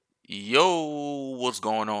Yo, what's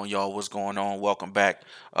going on, y'all? What's going on? Welcome back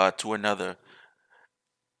to another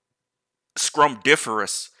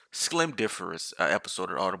Slimdiferous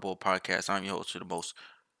episode of the Audible Podcast. I'm your host to the most,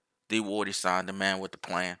 the Wardy Sign, the man with the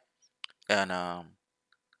plan. And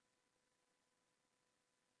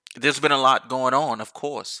there's been a lot going on, of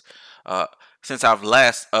course. Uh, since I've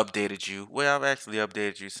last updated you. Well, I've actually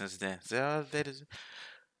updated you since then. The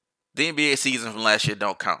NBA season from last year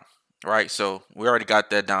don't count, right? So we already got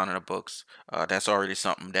that down in the books. That's already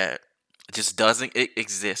something that just doesn't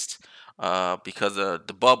exist because of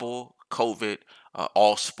the bubble, COVID.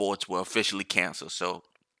 All sports were officially canceled. So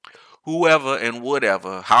whoever and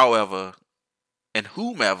whatever, however, and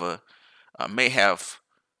whomever may have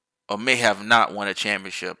or may have not won a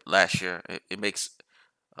championship last year, it makes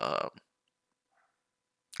uh,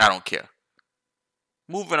 I don't care.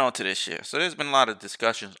 Moving on to this year. So there's been a lot of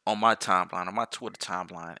discussions on my timeline, on my Twitter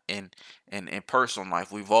timeline, and in personal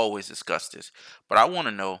life. We've always discussed this. But I want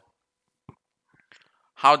to know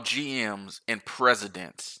how GMs and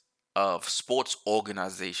presidents of sports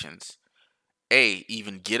organizations, A,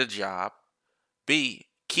 even get a job, B,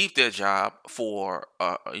 keep their job for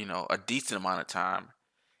a decent amount of time,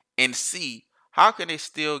 and C, how can they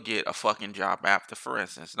still get a fucking job after? For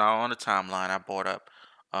instance, now on the timeline, I brought up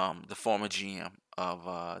the former GM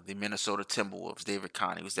of the Minnesota Timberwolves, David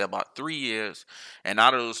Conn. He was there about 3 years, and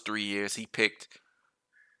out of those 3 years, he picked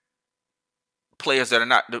players that are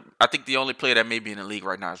not. I think the only player that may be in the league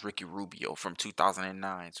right now is Ricky Rubio from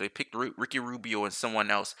 2009. So he picked Ricky Rubio and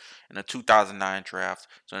someone else in the 2009 draft.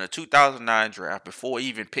 So in the 2009 draft, before he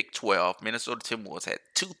even picked 12, Minnesota Timberwolves had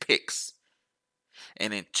two picks,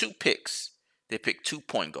 and in two picks, they picked 2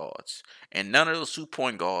 point guards, and none of those 2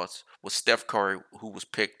 point guards was Steph Curry, who was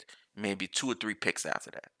picked maybe 2 or 3 picks after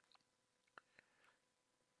that.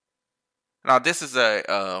 Now this is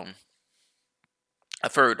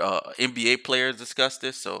I've heard NBA players discuss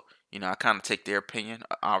this, so I kind of take their opinion,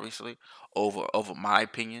 obviously, over my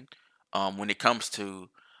opinion, when it comes to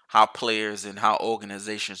how players and how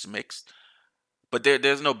organizations mix. But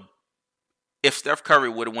there's no if Steph Curry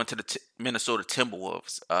would have went to the Minnesota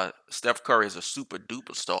Timberwolves. Steph Curry is a super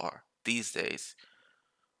duper star these days.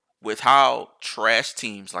 With how trash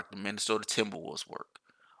teams like the Minnesota Timberwolves work,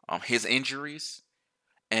 his injuries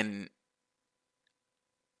and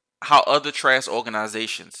how other trash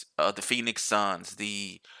organizations, the Phoenix Suns,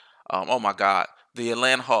 the oh my God, the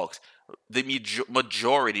Atlanta Hawks, the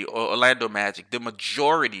majority, or Orlando Magic, the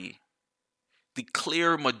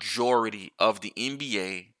clear majority of the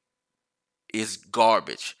NBA is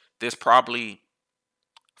garbage. There's probably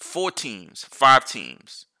 4 teams, 5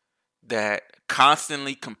 teams that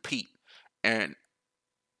constantly compete and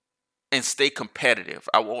stay competitive.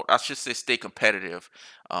 I should say stay competitive,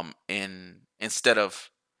 in instead of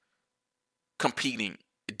competing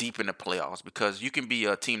deep in the playoffs, because you can be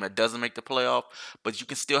a team that doesn't make the playoff, but you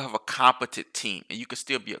can still have a competent team and you can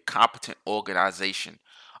still be a competent organization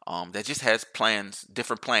that just has plans,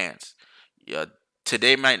 different plans. Yeah,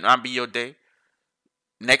 today might not be your day.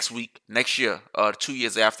 Next week, next year, 2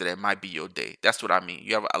 years after that might be your day. That's what I mean.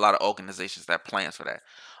 You have a lot of organizations that plans for that.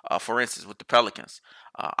 For instance, with the Pelicans,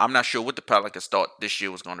 I'm not sure what the Pelicans thought this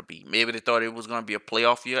year was going to be. Maybe they thought it was going to be a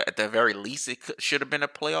playoff year. At the very least, it should have been a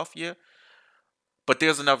playoff year. But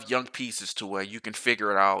there's enough young pieces to where you can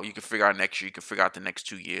figure it out. You can figure out next year. You can figure out the next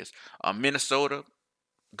 2 years. Minnesota,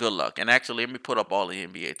 good luck. And actually, let me put up all the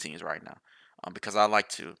NBA teams right now, because I like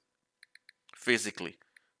to physically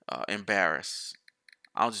embarrass.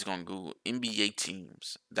 I'm just gonna Google NBA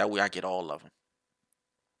teams. That way, I get all of them.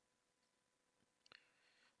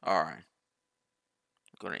 All right,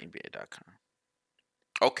 go to NBA.com.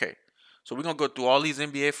 Okay, so we're gonna go through all these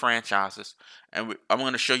NBA franchises, and I'm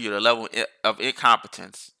gonna show you the level of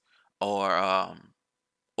incompetence, or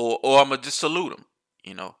or I'm gonna just salute him,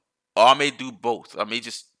 you know, or I may do both. I may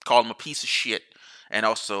just call him a piece of shit and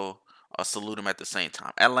also salute him at the same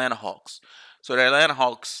time. Atlanta Hawks. So the Atlanta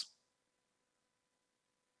Hawks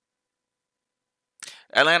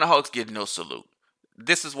get no salute.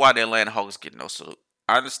 This is why the Atlanta Hawks get no salute.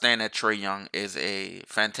 I understand that Trey Young is a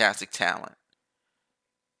fantastic talent.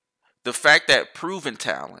 The fact that proven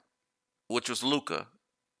talent, which was Luca,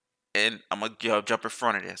 and I'm gonna jump in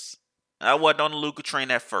front of this. I wasn't on the Luca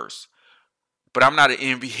train at first. But I'm not an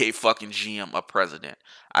NBA fucking GM or president.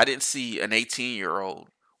 I didn't see an 18-year-old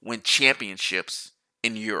win championships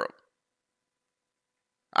in Europe.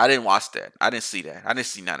 I didn't watch that. I didn't see that. I didn't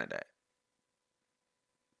see none of that.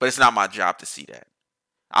 But it's not my job to see that.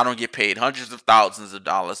 I don't get paid hundreds of thousands of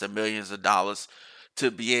dollars and millions of dollars to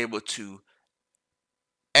be able to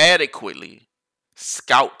adequately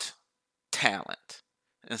scout talent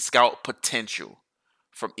and scout potential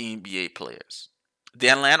from NBA players. The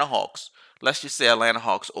Atlanta Hawks, let's just say Atlanta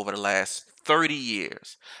Hawks over the last 30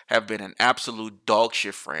 years have been an absolute dog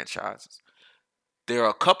shit franchise. There are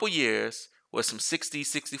a couple years with some 60,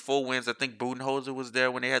 64 wins. I think Budenholzer was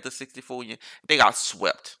there when they had the 64 year. They got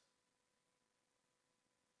swept.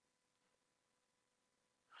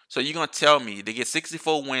 So you're gonna tell me they get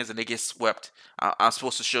 64 wins and they get swept? I'm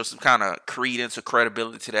supposed to show some kind of credence or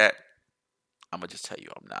credibility to that? I'm gonna just tell you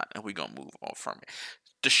I'm not, and we're gonna move on from it.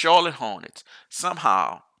 The Charlotte Hornets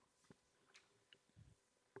somehow,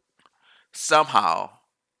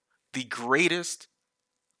 the greatest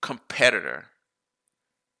competitor,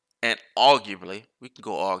 and arguably, we can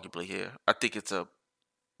go arguably here. I think the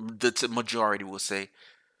majority will say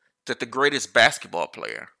that the greatest basketball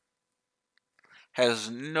player has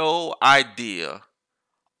no idea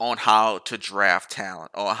on how to draft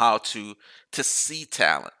talent or how to see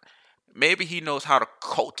talent. Maybe he knows how to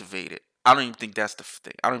cultivate it. I don't even think that's the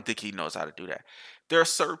thing. I don't think he knows how to do that. There are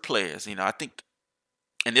certain players, I think,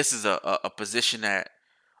 and this is a position that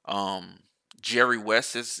um, Jerry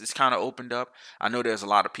West is kind of opened up. I know there's a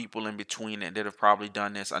lot of people in between that have probably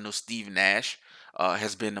done this. I know Steve Nash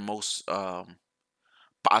has been the most, I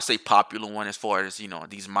say, popular one as far as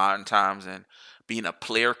these modern times and being a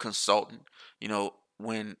player consultant.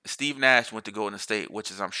 When Steve Nash went to Golden State,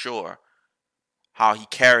 which is I'm sure how he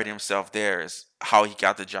carried himself there is how he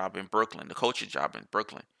got the job in Brooklyn, the coaching job in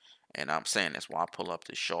Brooklyn. And I'm saying that's why I pull up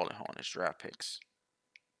the Charlotte Hornets draft picks.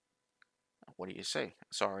 What do you say?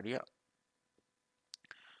 It's already up.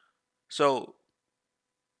 So,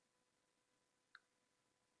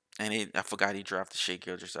 I forgot he drafted Shea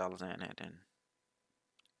Gilgeous-Alexander and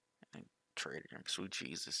traded him. Sweet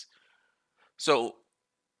Jesus. So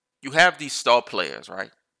you have these star players,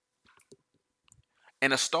 right?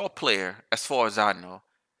 And a star player, as far as I know,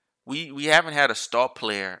 we haven't had a star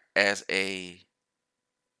player as a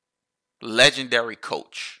legendary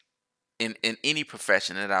coach in any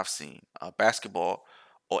profession that I've seen, basketball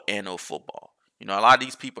or football. A lot of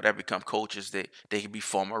these people that become coaches, they can be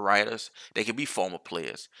former writers, they can be former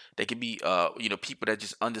players, they can be people that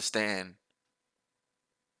just understand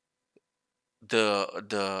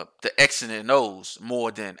the X's and O's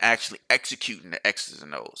more than actually executing the X's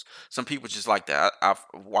and O's. Some people just like that. I've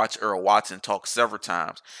watched Earl Watson talk several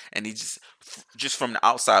times, and he just from the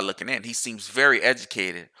outside looking in, he seems very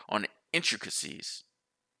educated on the intricacies.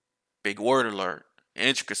 Big word alert.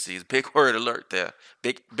 Intricacies. Big word alert there.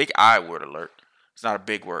 Big I word alert. It's not a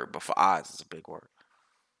big word, but for eyes, it's a big word.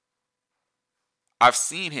 I've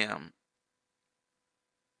seen him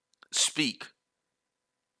speak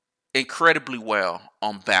incredibly well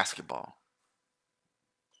on basketball.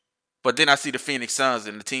 But then I see the Phoenix Suns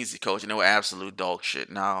and the teams he coached, and they were absolute dog shit.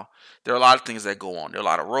 Now, there are a lot of things that go on. There are a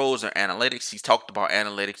lot of roles and analytics. He's talked about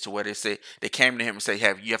analytics to where they came to him and say,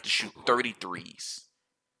 hey, you have to shoot 33s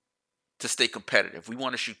to stay competitive. We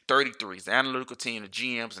want to shoot 33s. The analytical team, the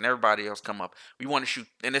GMs, and everybody else come up. We want to shoot,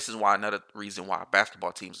 and this is why another reason why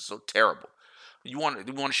basketball teams are so terrible. We want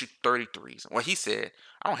to shoot 33s. Well, he said,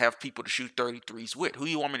 I don't have people to shoot 33s with. Who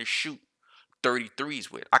do you want me to shoot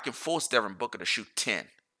 33s with? I can force Devin Booker to shoot 10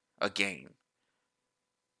 a game.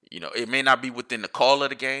 It may not be within the call of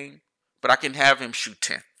the game, but I can have him shoot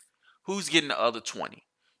 10. Who's getting the other 20?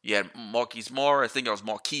 You had Marquise Morris. I think it was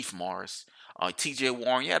Markieff Morris. T.J.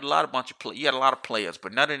 Warren. You had you had a lot of players,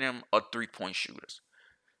 but none of them are 3-point shooters.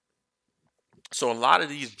 So a lot of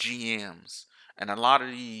these GMs and a lot of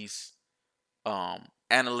these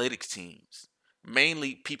analytics teams,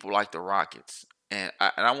 mainly people like the Rockets, and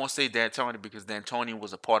I won't say D'Antoni because D'Antoni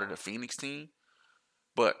was a part of the Phoenix team,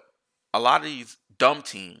 but a lot of these dumb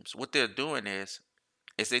teams, what they're doing is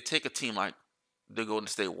they take a team like the Golden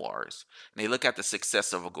State Warriors and they look at the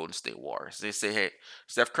success of a Golden State Warriors. They say, hey,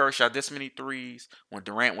 Steph Curry shot this many threes. When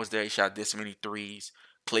Durant was there, he shot this many threes.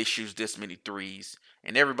 Clay shoots this many threes.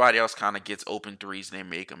 And everybody else kind of gets open threes and they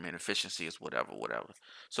make them, and efficiency is whatever.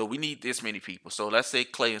 So we need this many people. So let's say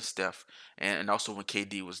Clay and Steph, and also when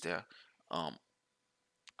KD was there. And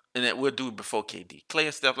then we'll do it before KD. Clay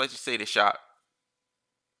and Steph, let's just say they shot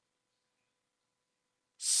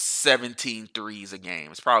 17 threes a game.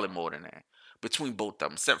 It's probably more than that. Between both of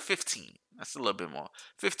them. 15. That's a little bit more.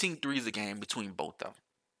 15 threes a game between both of them.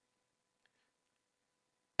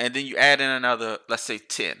 And then you add in another, let's say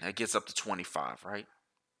 10. It gets up to 25, right?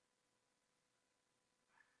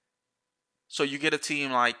 So you get a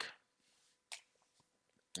team like,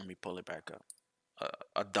 let me pull it back up.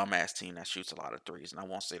 A dumbass team that shoots a lot of threes, and I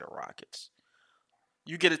won't say the Rockets.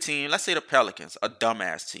 You get a team, let's say the Pelicans, a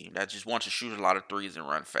dumbass team that just wants to shoot a lot of threes and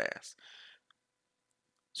run fast.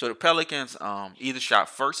 So the Pelicans either shot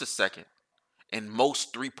first or second in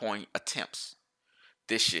most 3-point attempts.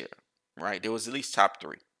 this year, right? There was at least top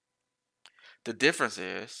three. The difference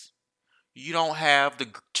is you don't have the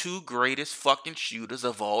two greatest fucking shooters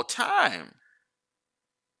of all time.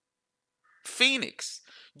 Phoenix,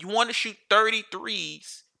 you want to shoot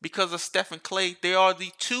 33s because of Steph and Clay. They are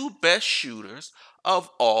the two best shooters of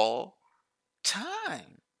all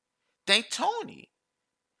time. D'Antoni,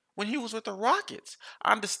 when he was with the Rockets,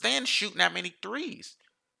 I understand shooting that many threes.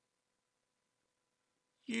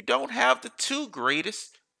 You don't have the two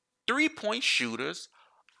greatest three-point shooters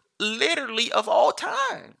literally of all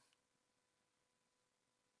time.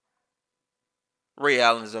 Ray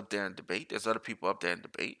Allen is up there in debate. There's other people up there in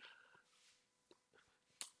debate.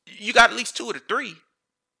 You got at least two of the three.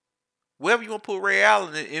 Wherever you want to put Ray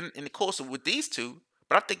Allen in the course of with these two,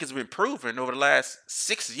 but I think it's been proven over the last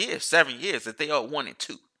 6 years, 7 years that they are 1 and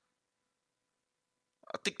 2.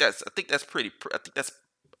 I think that's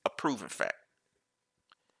a proven fact.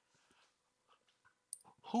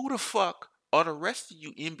 Who the fuck are the rest of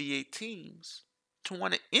you NBA teams to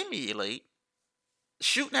want to emulate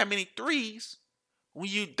shooting that many threes when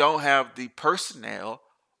you don't have the personnel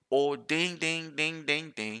or ding ding ding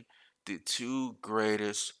ding ding the two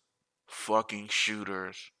greatest fucking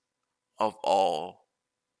shooters of all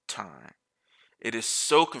time? It is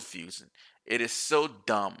so confusing. It is so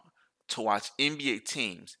dumb to watch NBA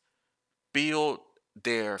teams build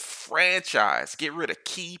their franchise, get rid of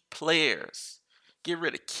key players, get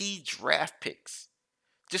rid of key draft picks,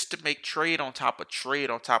 just to make trade on top of trade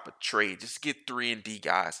on top of trade, just to get 3-and-D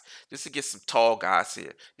guys, just to get some tall guys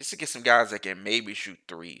here, just to get some guys that can maybe shoot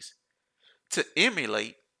threes, to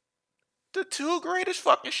emulate the two greatest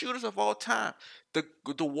fucking shooters of all time.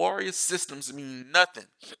 The Warriors systems mean nothing.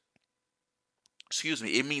 Excuse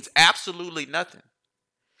me, it means absolutely nothing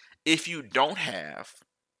if you don't have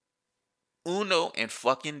uno and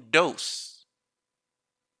fucking dos.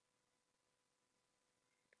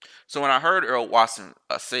 So when I heard Earl Watson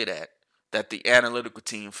say that the analytical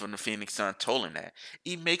team from the Phoenix Suns told him that,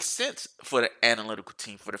 it makes sense for the analytical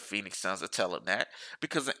team for the Phoenix Suns to tell him that,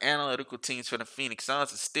 because the analytical teams for the Phoenix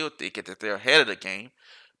Suns are still thinking that they're ahead of the game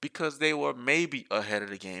because they were maybe ahead of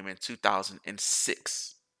the game in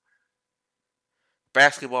 2006.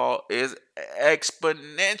 Basketball is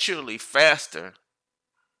exponentially faster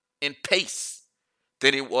in pace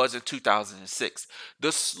than it was in 2006.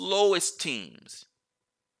 The slowest teams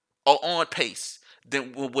are on pace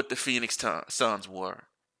than what the Phoenix Suns were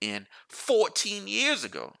in 14 years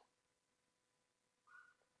ago.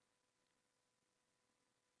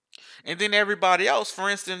 And then everybody else, for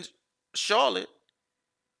instance, Charlotte.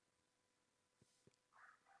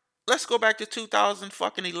 Let's go back to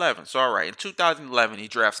 2011. So, all right, in 2011, he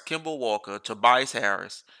drafts Kemba Walker, Tobias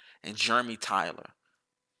Harris, and Jeremy Tyler.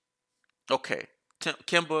 Okay,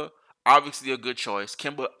 Kemba, obviously a good choice.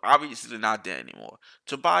 Kemba, obviously not there anymore.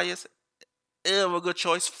 Tobias, a good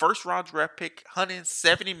choice. First round draft pick,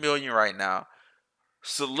 $170 million right now.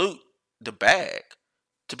 Salute the bag.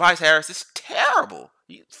 Tobias Harris is terrible.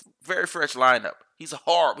 He's very fresh lineup. He's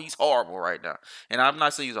horrible right now. And I'm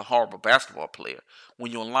not saying he's a horrible basketball player.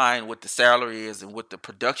 When you align what the salary is and what the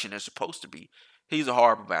production is supposed to be, he's a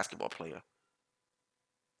horrible basketball player.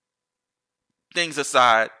 Things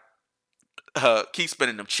aside, keep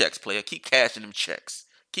spending them checks, player. Keep cashing them checks.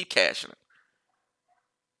 Keep cashing them.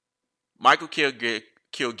 Michael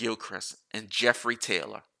Kidd-Gilchrist and Jeffrey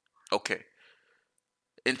Taylor. Okay.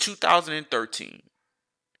 In 2013,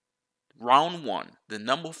 round 1, the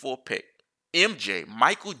number 4 pick,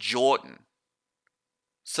 Michael Jordan,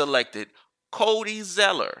 selected Cody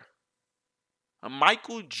Zeller.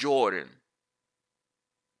 Michael Jordan,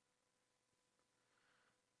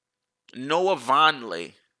 Noah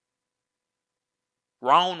Vonleh,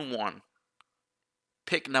 round 1,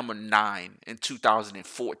 pick number 9 in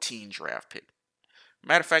 2014 draft pick.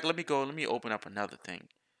 Matter of fact, let me open up another thing.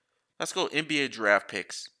 Let's go NBA draft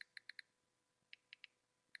picks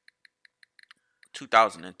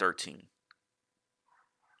 2013.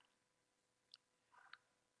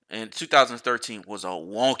 And 2013 was a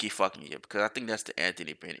wonky fucking year because I think that's the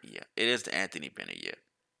Anthony Bennett year. It is the Anthony Bennett year.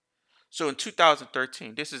 So in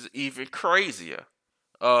 2013, this is even crazier.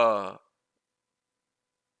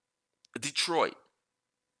 Detroit,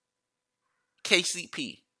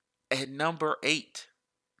 KCP at number 8.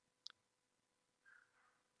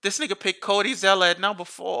 This nigga picked Cody Zeller at number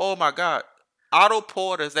 4. Oh my God. Otto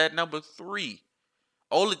Porter's at number 3.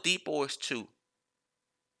 Oladipo is 2.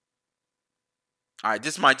 All right,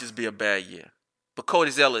 this might just be a bad year. But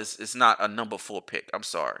Cody Zeller is not a number 4 pick. I'm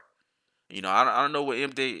sorry. You know, I don't know what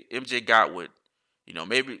MJ got with, you know,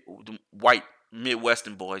 maybe the white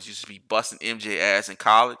Midwestern boys used to be busting MJ ass in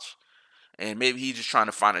college. And maybe he's just trying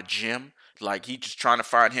to find a gym Like he just trying to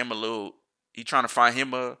find him he trying to find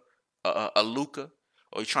him a Luca,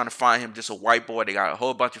 or he trying to find him just a white boy. They got a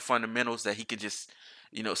whole bunch of fundamentals that he could just,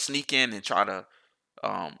 sneak in and try to,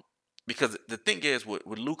 um, because the thing is with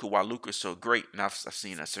Luca, why Luca is so great, and I've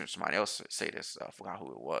seen somebody else say this, I forgot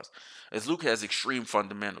who it was, is Luca has extreme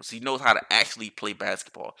fundamentals. He knows how to actually play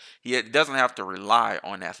basketball. He doesn't have to rely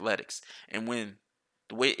on athletics. And when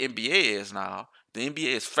the way NBA is now, the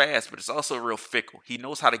NBA is fast, but it's also real fickle. He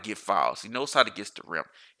knows how to get fouls. He knows how to get to the rim.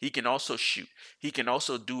 He can also shoot. He can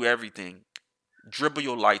also do everything. Dribble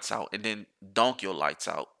your lights out and then dunk your lights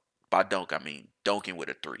out. By dunk, I mean dunking with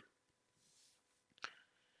a three.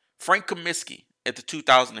 Frank Kaminsky at the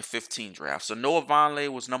 2015 draft. So Noah Vonleh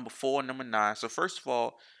was number 4, number 9. So first of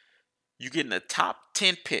all, you getting a top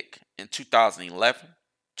 10 pick in 2011,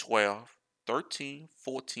 12, 13,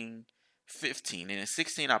 14, 15. And in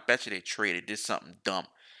 16, I bet you they traded, did something dumb.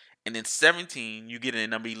 And in 17, you get a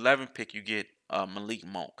number 11 pick, you get Malik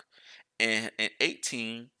Monk. And in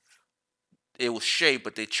 18, it was Shea,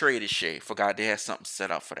 but they traded Shea. Forgot they had something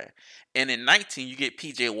set up for that. And in 19, you get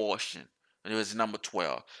PJ Washington. And it was number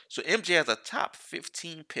 12. So MJ has a top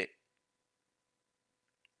 15 pick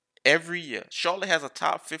every year. Charlotte has a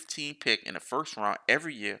top 15 pick in the first round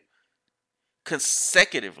every year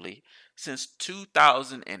consecutively since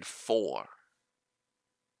 2004.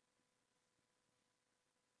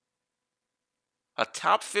 A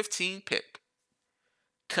top 15 pick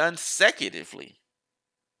consecutively.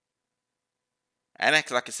 And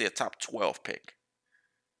actually, I can say a top 12 pick.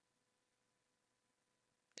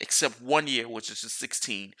 Except one year, which is just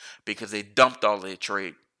 16, because they dumped all their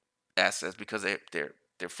trade assets because they're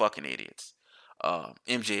fucking idiots.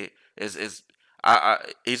 MJ is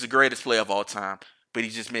he's the greatest player of all time, but he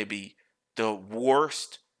just may be the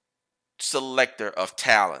worst selector of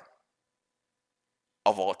talent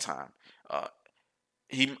of all time. Uh,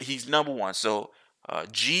 he's number one. So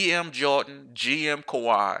GM Jordan, GM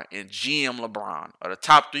Kawhi, and GM LeBron are the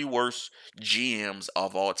top 3 worst GMs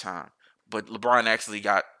of all time. But LeBron actually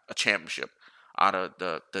got a championship out of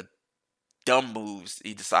the dumb moves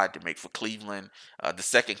he decided to make for Cleveland, the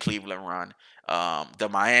second Cleveland run, the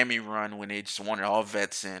Miami run when they just wanted all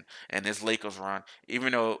vets in, and this Lakers run.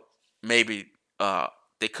 Even though maybe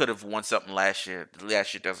they could have won something last year, the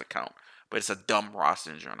last year doesn't count. But it's a dumb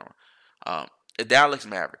roster in general. The Dallas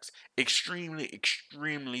Mavericks,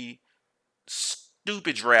 extremely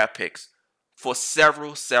stupid draft picks for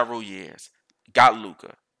several years. Got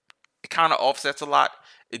Luka. It kind of offsets a lot.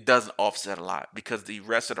 It doesn't offset a lot because the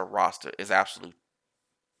rest of the roster is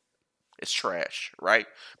it's trash, right?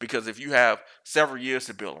 Because if you have several years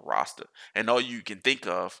to build a roster and all you can think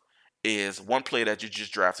of is one player that you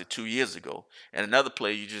just drafted 2 years ago and another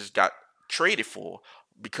player you just got traded for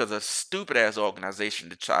because a stupid ass organization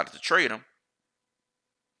decided to trade him,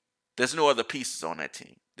 there's no other pieces on that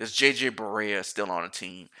team. There's JJ Barea still on the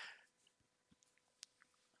team.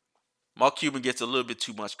 Mark Cuban gets a little bit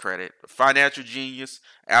too much credit. Financial genius,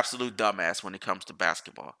 absolute dumbass when it comes to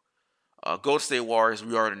basketball. Golden State Warriors,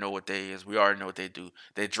 we already know what they is. We already know what they do.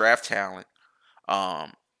 They draft talent.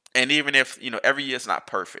 And even if, every year it's not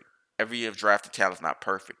perfect. Every year of drafted talent is not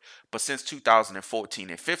perfect. But since 2014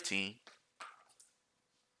 and 15,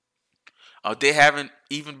 they haven't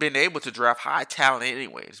even been able to draft high talent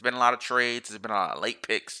anyway. There's been a lot of trades. There's been a lot of late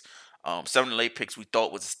picks. Some of the late picks we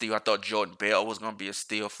thought was a steal. I thought Jordan Bell was going to be a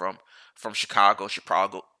steal from Chicago.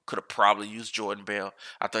 Chicago could have probably used Jordan Bell.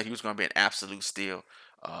 I thought he was going to be an absolute steal.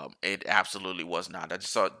 It absolutely was not. I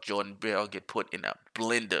just saw Jordan Bell get put in a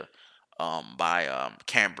blender by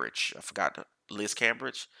Cambridge. I forgot Liz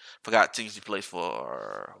Cambridge. Forgot things he plays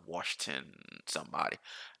for Washington somebody.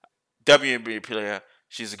 WNBA player.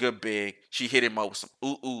 She's a good big. She hit him up with some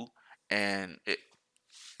ooh, and it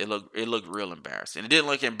looked real embarrassing. It didn't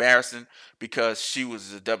look embarrassing because she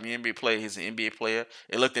was a WNBA player. He's an NBA player.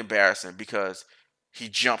 It looked embarrassing because he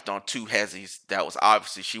jumped on 2 hezzies that was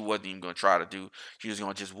obviously she wasn't even going to try to do. She was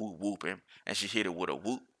going to just whoop him, and she hit it with a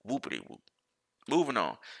whoopity whoop. Moving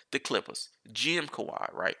on, the Clippers. GM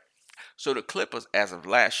Kawhi, right? So the Clippers, as of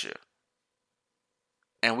last year,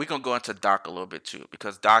 and we're going to go into Doc a little bit too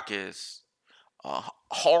because Doc is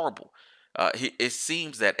horrible. It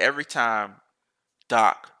seems that every time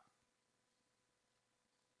Doc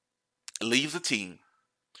leaves a team,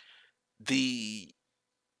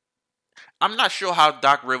 I'm not sure how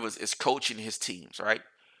Doc Rivers is coaching his teams, right?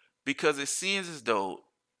 Because it seems as though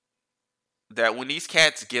that when these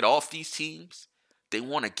cats get off these teams, they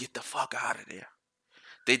want to get the fuck out of there.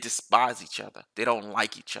 They despise each other. They don't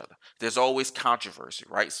like each other. There's always controversy,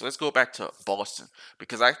 right? So let's go back to Boston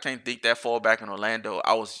because I can't think that far back in Orlando.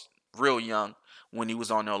 I was real young when he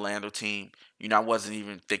was on the Orlando team. I wasn't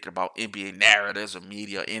even thinking about NBA narratives or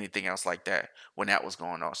media or anything else like that when that was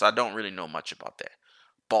going on. So I don't really know much about that.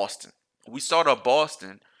 Boston. We started off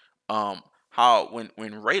Boston. How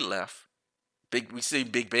when Ray left, we see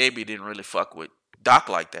Big Baby didn't really fuck with Doc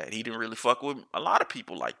like that. He didn't really fuck with a lot of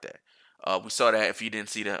people like that. We saw that if you didn't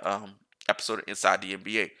see the episode of Inside the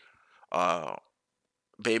NBA.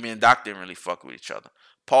 Baby and Doc didn't really fuck with each other.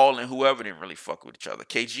 Paul and whoever didn't really fuck with each other.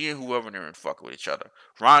 KG and whoever didn't fuck with each other.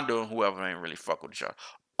 Rondo and whoever didn't really fuck with each other.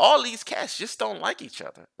 All these cats just don't like each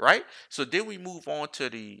other, right? So then we move on to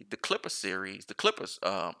the Clippers series. The Clippers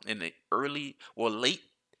in the early or late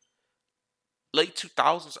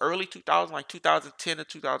 2000s, early 2000s, like 2010 to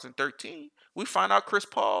 2013, we find out Chris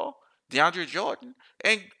Paul, DeAndre Jordan,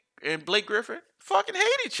 and Blake Griffin fucking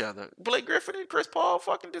hate each other. Blake Griffin and Chris Paul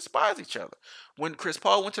fucking despise each other. When Chris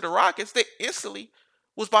Paul went to the Rockets, they instantly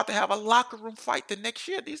was about to have a locker room fight the next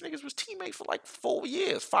year. These niggas was teammates for like 4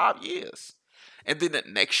 years, 5 years. And then the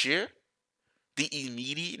next year, the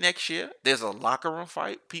immediate next year, there's a locker room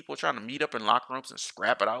fight. People trying to meet up in locker rooms and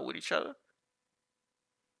scrap it out with each other.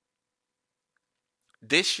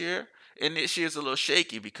 This year, and this year's a little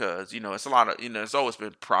shaky because it's a lot of it's always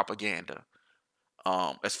been propaganda.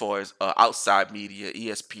 As far as outside media,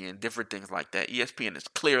 ESPN, different things like that. ESPN is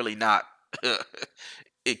clearly not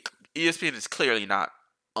ESPN is clearly not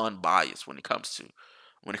unbiased when it comes to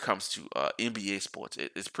NBA sports.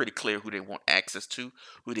 It's pretty clear who they want access to,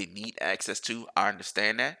 who they need access to. I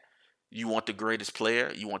understand that. You want the greatest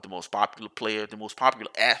player, you want the most popular player, the most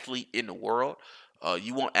popular athlete in the world.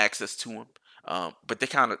 You want access to him, but they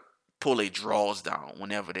kind of pull their draws down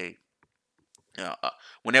whenever they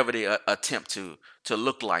attempt to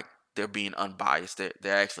look like they're being unbiased.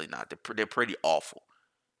 They're actually not. They're pretty awful.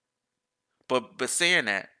 But saying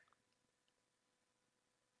that,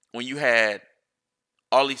 when you had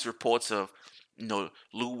all these reports of Lou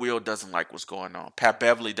Will doesn't like what's going on, Pat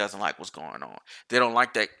Beverly doesn't like what's going on. They don't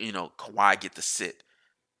like that Kawhi get to sit.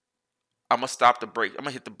 I'm gonna stop the break. I'm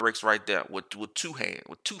gonna hit the brakes right there with 2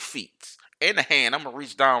 feet and a hand. I'm gonna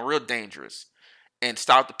reach down real dangerous and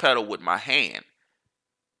stop the pedal with my hand.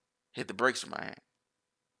 Hit the brakes with my hand.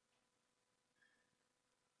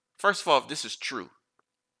 First of all, if this is true,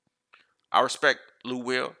 I respect Lou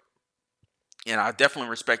Will, and I definitely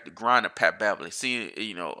respect the grind of Pat Beverly. Seeing,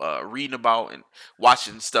 reading about and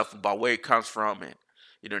watching stuff about where he comes from, and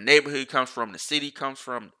the neighborhood he comes from, the city he comes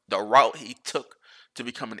from, the route he took to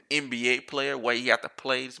become an NBA player, where he had to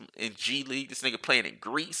play in G League. This nigga playing in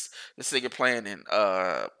Greece. This nigga playing in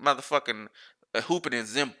motherfucking hooping in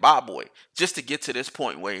Zimbabwe just to get to this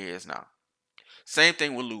point where he is now. Same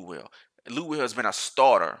thing with Lou Will. Lou Will has been a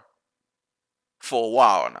starter for a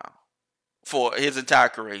while now. For his entire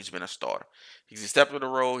career, he's been a starter. He's accepted the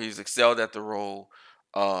role. He's excelled at the role.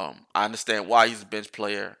 I understand why he's a bench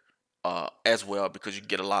player as well, because you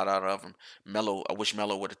get a lot out of him. Melo, I wish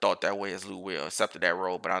Melo would have thought that way as Lou Will, accepted that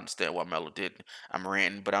role, but I understand why Melo didn't. I'm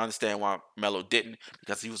ranting, but I understand why Melo didn't,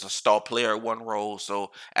 because he was a star player at one role. So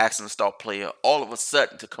asking a star player all of a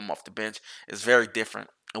sudden to come off the bench is very different.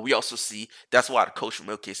 And we also see that's why the coach from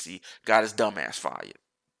LKC got his dumbass fired.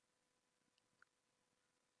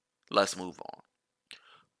 Let's move on.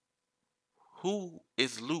 Who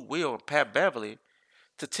is Lou Will and Pat Beverly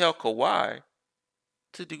to tell Kawhi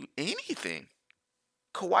to do anything?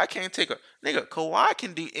 Kawhi can't take a nigga. Kawhi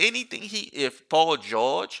can do anything. If Paul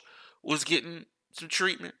George was getting some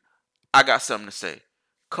treatment, I got something to say.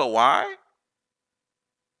 Kawhi,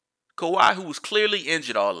 who was clearly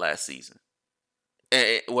injured all last season,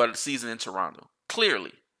 the season in Toronto,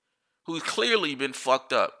 who's clearly been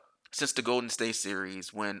fucked up since the Golden State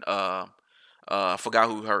series when I forgot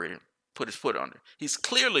who hurt him, put his foot under. He's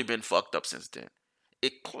clearly been fucked up since then.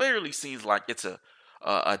 It clearly seems like it's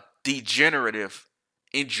a degenerative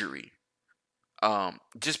injury.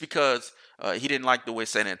 Just because he didn't like the way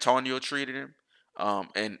San Antonio treated him,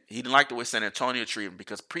 and he didn't like the way San Antonio treated him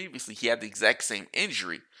because previously he had the exact same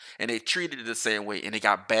injury, and they treated it the same way, and it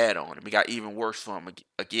got bad on him. It got even worse for him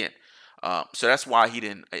again. So that's why he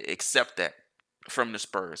didn't accept that from the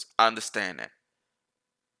Spurs. I understand that.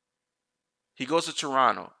 He goes to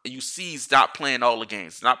Toronto, and you see he's not playing all the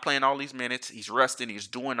games, not playing all these minutes. He's resting, he's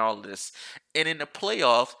doing all this. And in the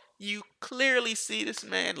playoffs, you clearly see this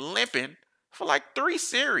man limping for like 3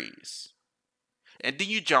 series. And then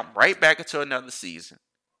you jump right back into another season.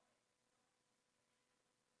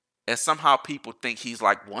 And somehow people think he's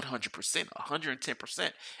like 100%,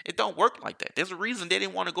 110%. It don't work like that. There's a reason they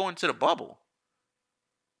didn't want to go into the bubble.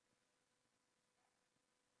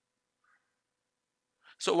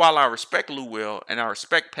 So while I respect Lou Will and I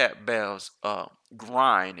respect Pat Bell's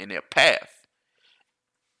grind and their path,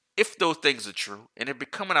 if those things are true, and they've been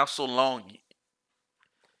coming out so long,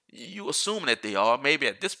 you assume that they are. Maybe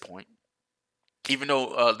at this point, even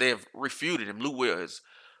though they have refuted him, Lou Will has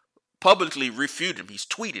publicly refuted him. He's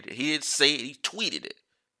tweeted it. He didn't say it. He tweeted it,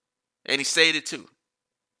 and he said it too.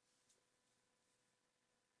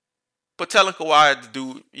 But telling Kawhi to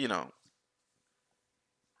do,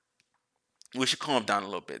 we should calm down a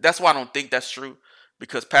little bit. That's why I don't think that's true,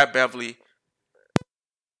 because Pat Beverly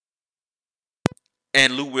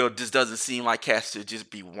and Lou Will just doesn't seem like cats to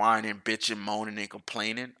just be whining, bitching, moaning, and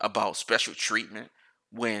complaining about special treatment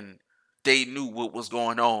when they knew what was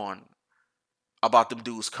going on about them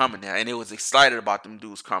dudes coming there, and they was excited about them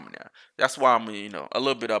dudes coming there. That's why I'm, a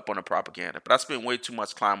little bit up on the propaganda. But I spent way too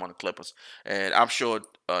much time on the Clippers, and I'm sure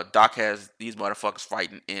Doc has these motherfuckers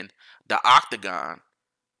fighting in the octagon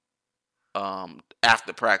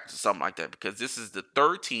after practice or something like that, because this is the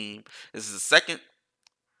third team. This is the second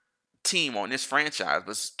team on this franchise,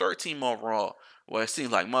 but it's the third team overall where it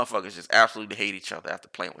seems like motherfuckers just absolutely hate each other after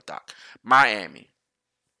playing with Doc. Miami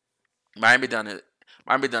done it.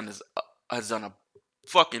 Has done a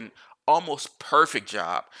fucking almost perfect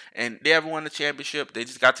job, and they haven't won the championship. They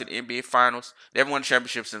just got to the NBA Finals. They haven't won the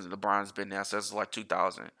championship since LeBron's been there. So it's like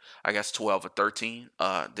 2000, I guess 12 or 13.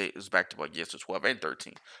 It was back to what years? So 12 and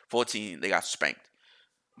 13. 14, they got spanked.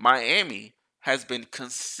 Miami has been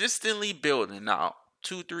consistently building now.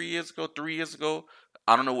 3 years ago.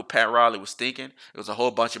 I don't know what Pat Riley was thinking. It was a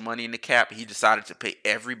whole bunch of money in the cap. He decided to pay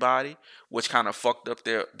everybody, which kind of fucked up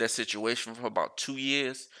their situation for about 2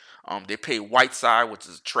 years. They paid Whiteside, which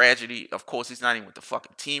is a tragedy. Of course, he's not even with the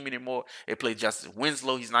fucking team anymore. They played Justice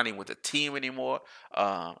Winslow. He's not even with the team anymore.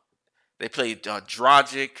 They played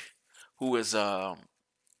Dragic, who is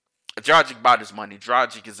Dragic about his money.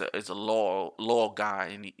 Dragic is a loyal guy,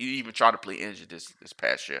 and he even tried to play injured this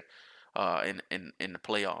past year in the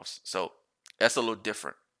playoffs. So that's a little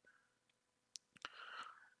different.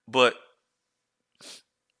 But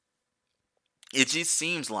it just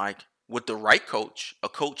seems like with the right coach, a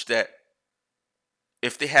coach that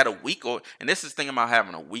if they had a weak and this is the thing about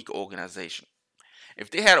having a weak organization.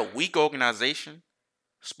 If they had a weak organization,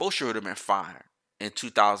 Spoelstra would have been fired in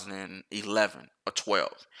 2011 or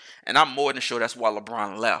 12. And I'm more than sure that's why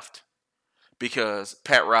LeBron left. Because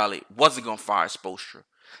Pat Riley wasn't going to fire Spoelstra.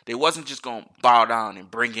 They wasn't just going to bow down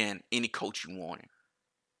and bring in any coach you wanted.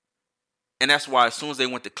 And that's why as soon as they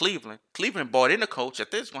went to Cleveland bought in a coach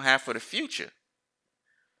that they was going to have for the future.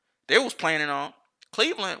 They was planning on,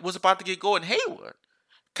 Cleveland was about to get Gordon Hayward.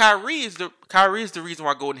 Kyrie is the reason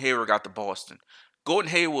why Gordon Hayward got to Boston.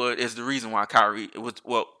 Gordon Hayward is the reason why Kyrie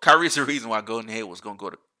is the reason why Gordon Hayward was going to go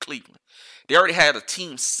to Cleveland. They already had a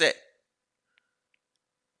team set.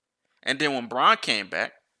 And then when Bron came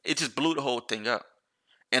back, it just blew the whole thing up.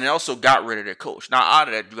 And it also got rid of their coach. Now, out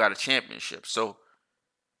of that, you got a championship. So,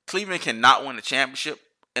 Cleveland cannot win a championship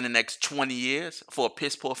in the next 20 years for a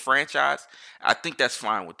piss-poor franchise. I think that's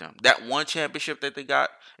fine with them. That one championship that they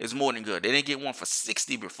got is more than good. They didn't get one for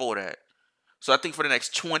 60 before that. So, I think for the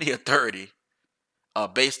next 20 or 30,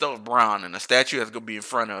 based off Brown and the statue that's going to be in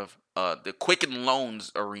front of the Quicken Loans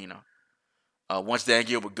Arena once Dan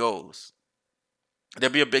Gilbert goes,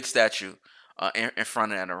 there'll be a big statue in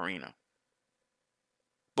front of that arena.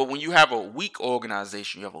 But when you have a weak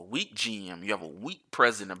organization, you have a weak GM, you have a weak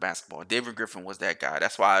president of basketball. David Griffin was that guy.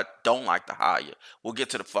 That's why I don't like to hire. We'll get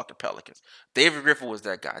to the fucking Pelicans. David Griffin was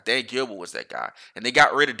that guy. Dan Gilbert was that guy. And they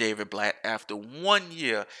got rid of David Blatt after 1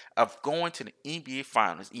 year of going to the NBA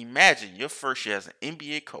Finals. Imagine your first year as an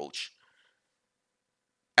NBA coach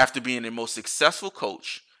after being the most successful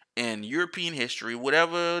coach in European history,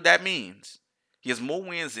 whatever that means. He has more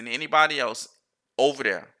wins than anybody else over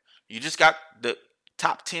there. You just got the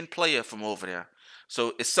top 10 player from over there.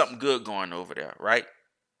 So it's something good going over there, right?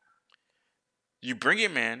 You bring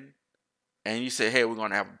him in and you say, hey, we're going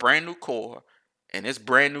to have a brand new core. And this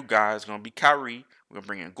brand new guy is going to be Kyrie. We're going to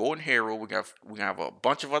bring in Gordon Hayward. We're going to have a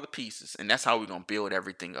bunch of other pieces. And that's how we're going to build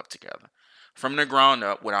everything up together. From the ground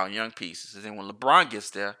up with our young pieces. And then when LeBron gets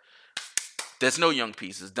there, there's no young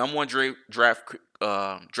pieces. Number one draft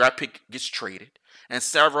pick gets traded. And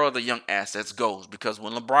several other young assets goes. Because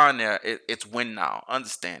when LeBron there, it's win now.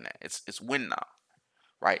 Understand that. It's win now.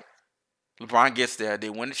 Right? LeBron gets there. They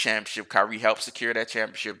win the championship. Kyrie helps secure that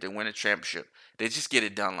championship. They win the championship. They just get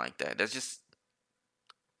it done like that.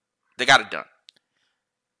 They got it done.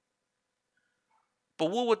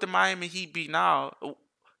 But what would the Miami Heat be now?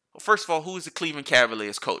 First of all, who is the Cleveland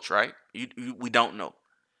Cavaliers coach, right? We don't know.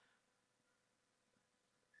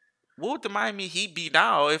 What would the Miami Heat be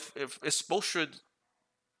now if Spoelstra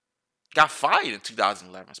got fired in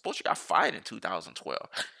 2011? Spoelstra got fired in 2012.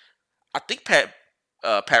 I think Pat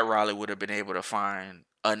Riley would have been able to find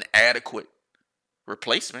an adequate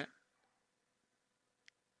replacement.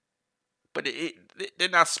 But they're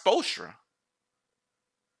not Spoelstra.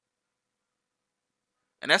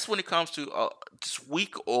 And that's when it comes to just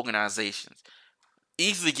weak organizations.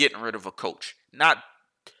 Easily getting rid of a coach. Not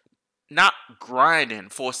grinding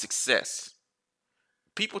for success.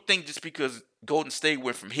 People think just because Golden State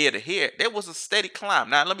went from here to here, there was a steady climb.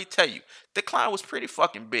 Now, let me tell you, the climb was pretty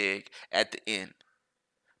fucking big at the end.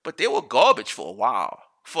 But they were garbage for a while.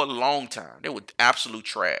 For a long time. They were absolute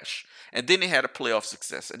trash. And then they had a playoff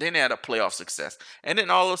success. And then they had a playoff success. And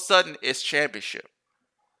then all of a sudden, it's championship.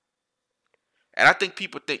 And I think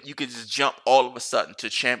people think you can just jump all of a sudden to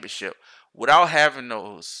championship without having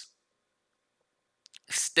those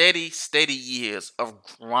steady years of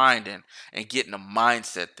grinding and getting a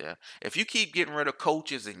mindset there. If you keep getting rid of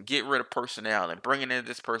coaches and get rid of personnel and bringing in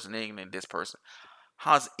this person and this person,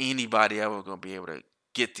 how's anybody ever going to be able to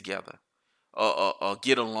get together or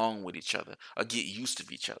get along with each other or get used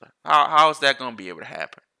to each other? How is that going to be able to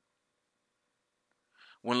happen?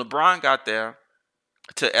 When LeBron got there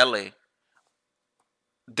to LA,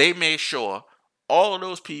 they made sure all of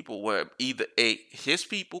those people were either his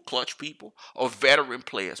people, clutch people, or veteran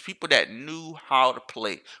players, people that knew how to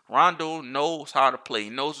play. Rondo knows how to play, he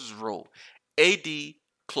knows his role. AD,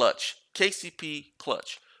 clutch. KCP,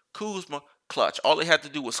 clutch. Kuzma, clutch. All they had to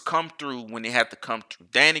do was come through when they had to come through.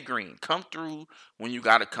 Danny Green, come through when you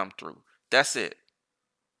got to come through. That's it.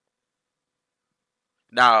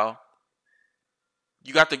 Now,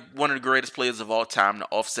 you got one of the greatest players of all time to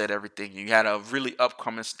offset everything. You had a really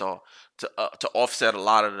upcoming star to offset a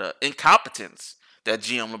lot of the incompetence that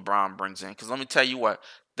GM LeBron brings in. Because let me tell you what,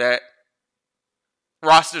 that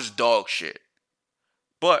roster's dog shit.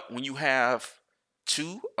 But when you have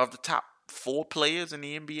two of the top 4 players in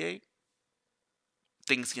the NBA,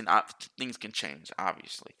 things can change.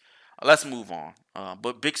 Obviously, let's move on.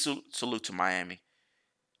 But big salute to Miami,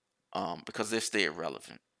 because they stay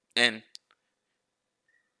relevant. And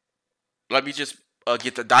let me just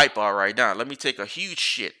get the diaper right now. Let me take a huge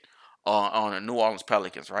shit on the New Orleans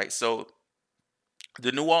Pelicans, right? So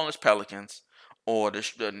the New Orleans Pelicans or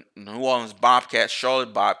the New Orleans Bobcats,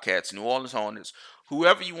 Charlotte Bobcats, New Orleans Hornets,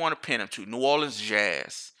 whoever you want to pin them to, New Orleans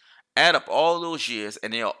Jazz, add up all those years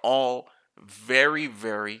and they are all very,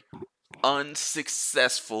 very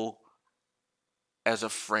unsuccessful as a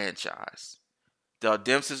franchise. Dell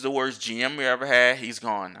Demps is the worst GM we ever had. He's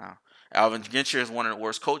gone now. Alvin Gentry is one of the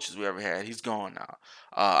worst coaches we ever had. He's gone now.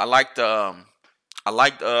 I liked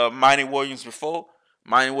Monty Williams before.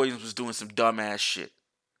 Monty Williams was doing some dumbass shit.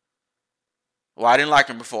 Well, I didn't like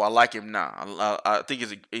him before. I like him now. I think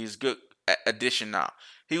he's a good addition now.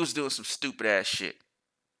 He was doing some stupid ass shit,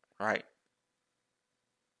 right?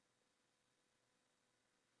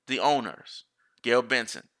 The owners, Gail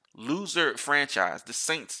Benson, loser franchise. The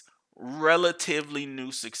Saints, relatively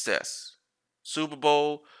new success. Super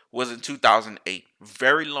Bowl was in 2008.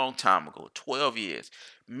 Very long time ago. 12 years.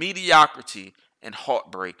 Mediocrity and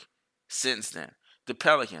heartbreak since then. The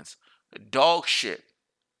Pelicans, dog shit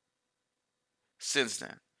since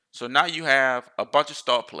then. So now you have a bunch of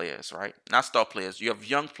star players, right? Not star players. You have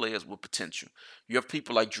young players with potential. You have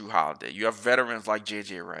people like Drew Holiday. You have veterans like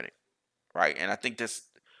JJ Redick, right? And I think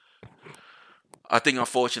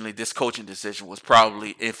unfortunately this coaching decision was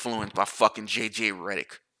probably influenced by fucking JJ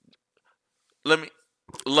Redick.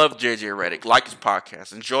 Love JJ Redick, like his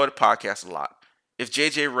podcast, enjoy the podcast a lot. If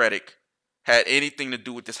JJ Redick had anything to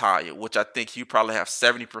do with this hire, which I think he probably have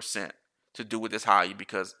 70% to do with this hire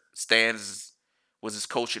because Stan was his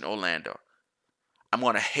coach in Orlando, I'm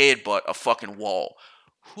gonna headbutt a fucking wall.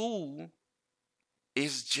 Who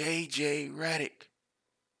is JJ Redick?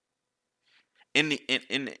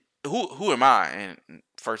 Who am I? And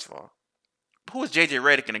first of all, who is JJ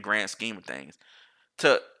Redick in the grand scheme of things?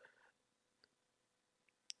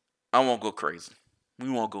 I won't go crazy. We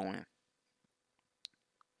won't go in.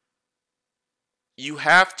 You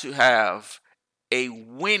have to have a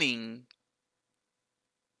winning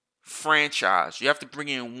franchise. You have to bring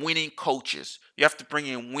in winning coaches. You have to bring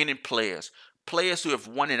in winning players. Players who have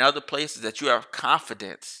won in other places that you have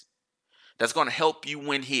confidence that's going to help you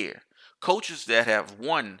win here. Coaches that have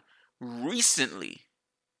won recently,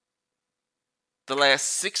 the last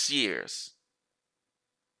 6 years,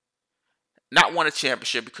 not won a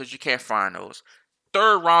championship because you can't find those.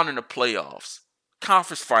 3rd round in the playoffs.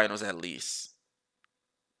 Conference finals at least.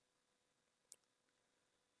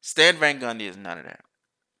 Stan Van Gundy is none of that.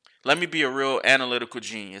 Let me be a real analytical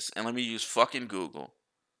genius and let me use fucking Google.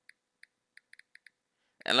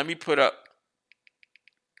 And let me put up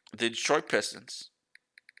the Detroit Pistons.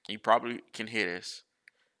 You probably can hear this.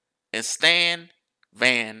 And Stan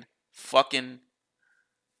Van fucking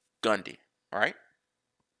Gundy, right?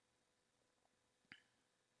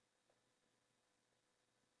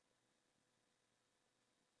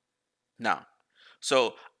 Now,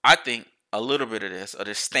 so I think a little bit of this, or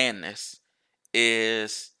the Stanness,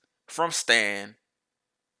 is from Stan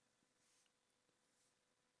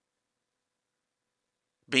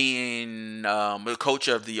being the coach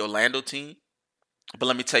of the Orlando team. But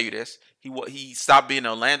let me tell you this: he stopped being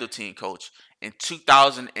an Orlando team coach in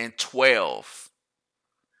 2012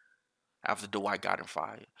 after Dwight got him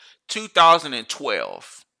fired.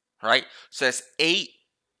 2012, right? So that's 8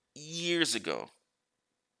 years ago,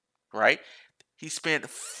 right? He spent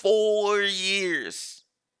 4 years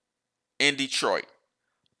in Detroit.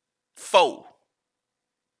 Four.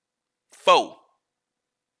 Four.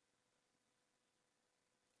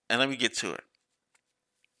 And let me get to it.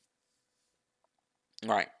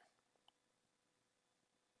 Right.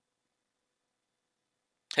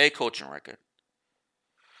 Head coaching record.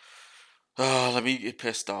 Oh, let me get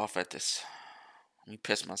pissed off at this. Let me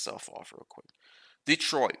piss myself off real quick.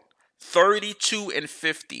 Detroit, 32 and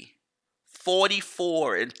 50,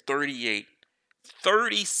 44 and 38,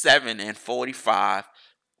 37 and 45,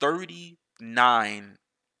 39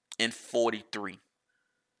 and 43.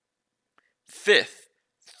 Fifth,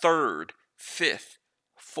 third, fifth,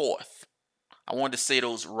 fourth. I wanted to say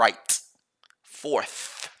those right.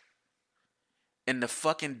 Fourth in the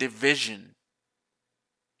fucking division.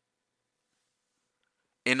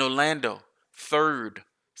 In Orlando, third,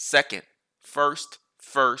 second, first,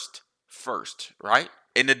 right?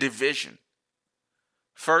 In the division.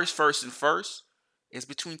 First, and first is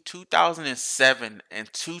between 2007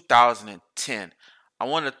 and 2010. I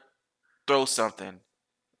want to throw something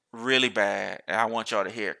really bad, and I want y'all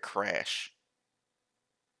to hear it crash.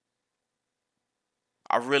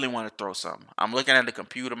 I really want to throw something. I'm looking at the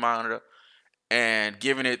computer monitor, and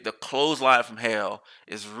giving it the clothesline from hell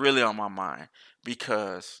is really on my mind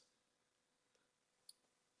because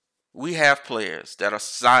we have players that are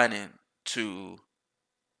signing to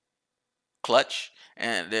Clutch,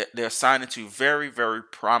 and they're signing to very, very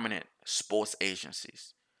prominent sports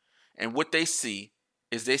agencies. And what they see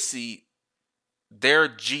is they see their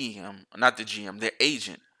GM, not the GM, their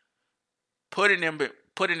agent, putting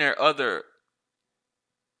their other,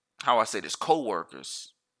 how I say this,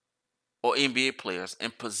 co-workers or NBA players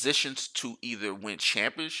in positions to either win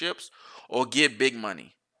championships or get big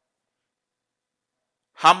money.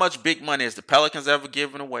 How much big money has the Pelicans ever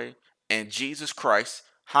given away? And Jesus Christ,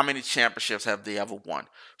 how many championships have they ever won?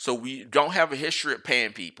 So we don't have a history of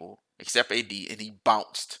paying people except AD, and he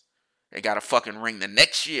bounced. They got a fucking ring the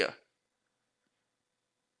next year.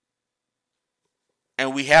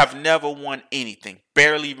 And we have never won anything.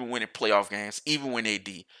 Barely even winning playoff games, even when AD.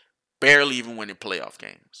 Barely even winning playoff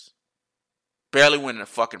games. Barely winning a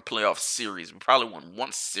fucking playoff series. We probably won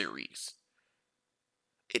one series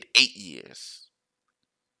in 8 years.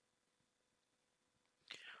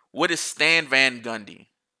 What is Stan Van Gundy?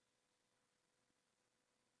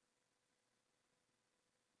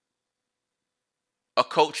 A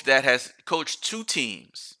coach that has coached 2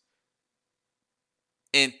 teams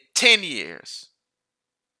in 10 years.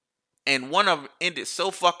 And one of them ended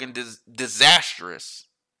so fucking disastrous.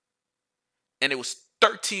 And it was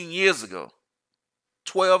 13 years ago.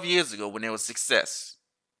 12 years ago when there was success.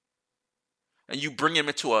 And you bring him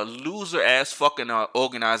into a loser ass fucking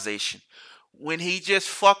organization. When he just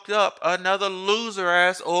fucked up another loser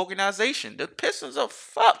ass organization. The Pistons are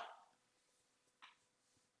fucked.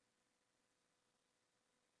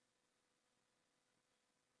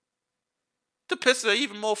 The Pistons are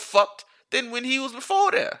even more fucked than when he was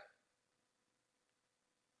before there.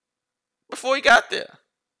 Before he got there.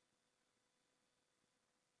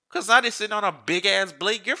 Because now they're sitting on a big ass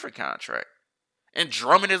Blake Griffin contract. And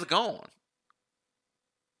Drummond is gone.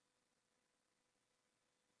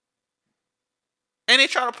 And they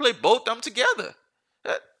try to play both of them together.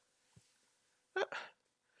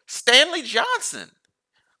 Stanley Johnson.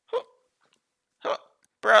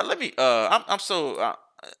 Bro, let me. I'm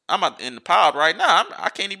in the pod right now. I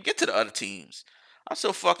can't even get to the other teams. I'm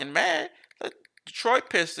so fucking mad. The Detroit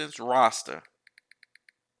Pistons roster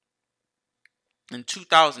in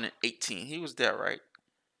 2018. He was there, right?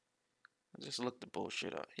 I just looked the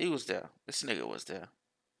bullshit up. He was there. This nigga was there.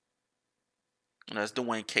 And that's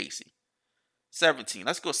Dwayne Casey. 17.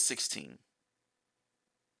 Let's go 16.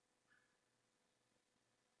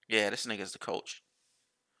 Yeah, this nigga's the coach.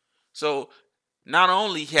 So not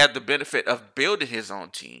only he had the benefit of building his own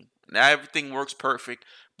team, now everything works perfect.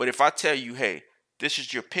 But if I tell you, hey, this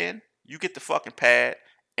is your pen, you get the fucking pad,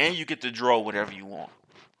 and you get to draw whatever you want.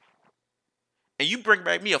 and you bring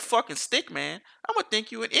back me a fucking stick man, I'm gonna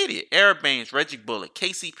think you an idiot. Eric Baines, Reggie Bullock,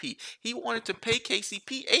 KCP. He wanted to pay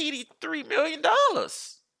KCP $83 million.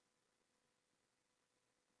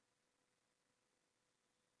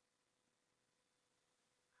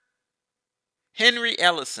 Henry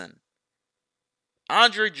Ellison,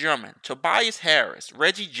 Andre Drummond, Tobias Harris,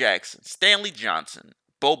 Reggie Jackson, Stanley Johnson,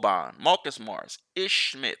 Boban, Marcus Morris,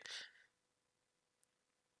 Ish Smith.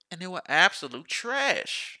 And they were absolute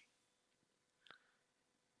trash.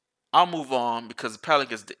 I'll move on because the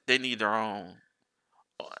Pelicans, they need their own.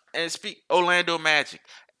 And speak Orlando Magic.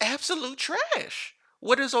 Absolute trash.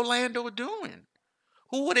 What is Orlando doing?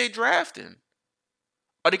 Who are they drafting?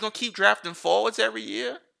 Are they going to keep drafting forwards every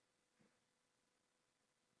year?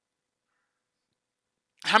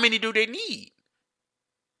 How many do they need?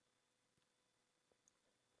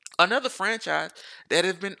 Another franchise that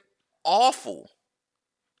has been awful.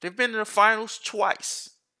 They've been in the finals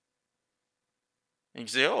twice. And you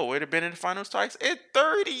say, oh, wait, they've been in the finals twice? In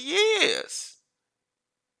 30 years.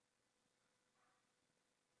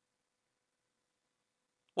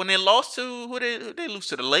 When they lost to, who they lose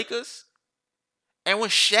to? The Lakers? And when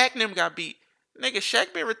Shaq and them got beat, nigga,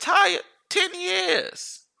 Shaq been retired 10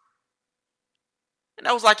 years. And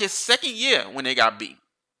that was like his second year when they got beat.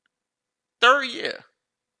 Third year.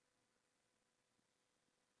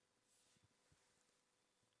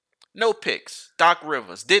 No picks. Doc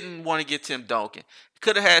Rivers didn't want to get Tim Duncan.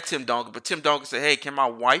 Could have had Tim Duncan, but Tim Duncan said, hey, can my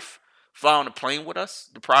wife fly on the plane with us?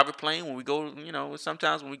 The private plane when we go,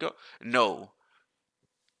 sometimes when we go. No.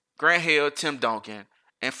 Grant Hill, Tim Duncan,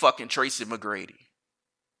 and fucking Tracy McGrady.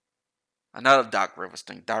 Another Doc Rivers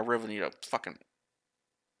thing. Doc Rivers need a fucking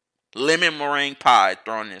lemon meringue pie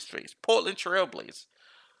thrown in his face. Portland Trailblazers.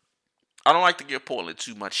 I don't like to give Portland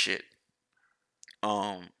too much shit.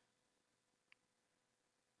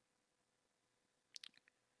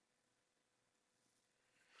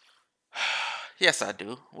 Yes, I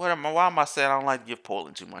do. Why am I saying I don't like to give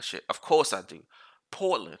Portland too much shit? Of course I do.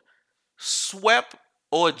 Portland swept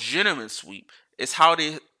or gentleman sweep is how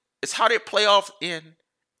they playoff in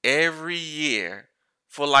every year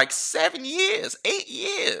for like 7 years, 8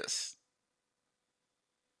 years.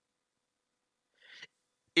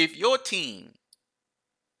 If your team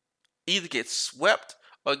either gets swept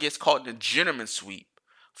or gets caught in a gentleman sweep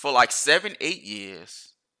for like 7, 8 years,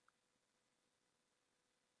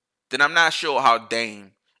 then I'm not sure how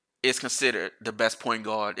Dame is considered the best point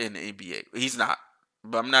guard in the NBA. He's not.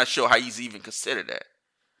 But I'm not sure how he's even considered that.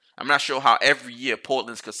 I'm not sure how every year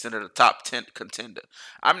Portland's considered a top 10 contender.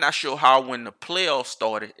 I'm not sure how when the playoffs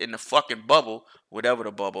started in the fucking bubble, whatever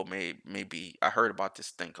the bubble may be. I heard about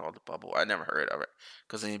this thing called the bubble. I never heard of it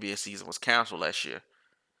because the NBA season was canceled last year.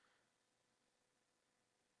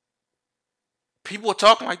 People were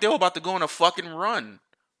talking like they were about to go on a fucking run.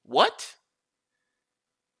 What?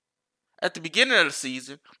 At the beginning of the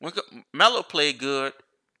season, when Melo played good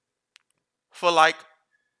for like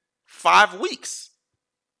 5 weeks.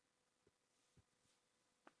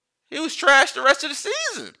 He was trash the rest of the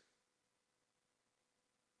season.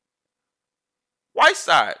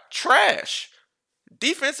 Whiteside, trash.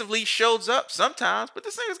 Defensively shows up sometimes, but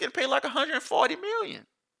this nigga's getting paid like $140 million.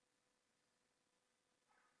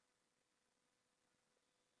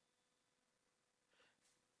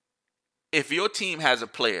 If your team has a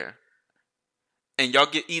player and y'all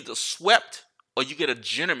get either swept or you get a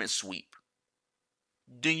gentleman sweep,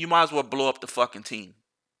 then you might as well blow up the fucking team.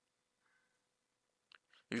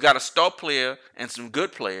 You got a star player and some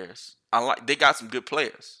good players. They got some good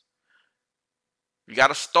players. You got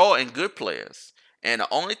a star and good players. And the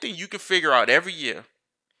only thing you can figure out every year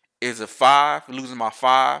is a 5, losing by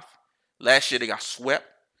 5. Last year they got swept.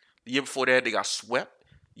 The year before that they got swept.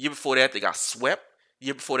 The year before that they got swept. The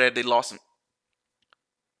year before that they lost some.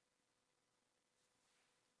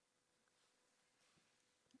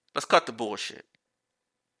 Let's cut the bullshit.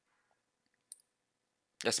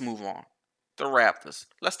 Let's move on. The Raptors.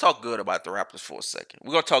 Let's talk good about the Raptors for a second.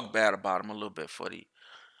 We're gonna talk bad about them a little bit for the.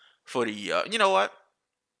 You know what?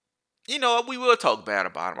 We will talk bad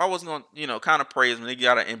about them. I wasn't gonna kind of praise them. They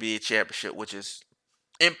got an NBA championship, which is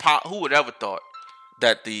who would ever thought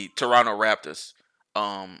that the Toronto Raptors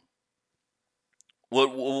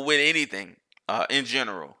would win anything in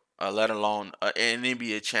general, let alone an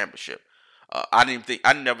NBA championship.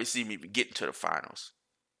 I never see them even getting to the finals.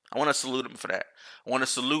 I want to salute them for that. I want to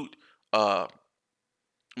salute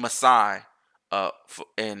Masai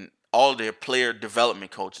and all their player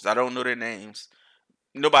development coaches. I don't know their names.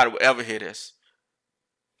 Nobody will ever hear this.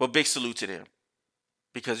 But big salute to them.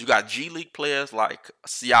 Because you got G League players like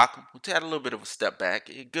Siakam, who had a little bit of a step back.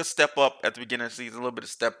 A good step up at the beginning of the season, a little bit of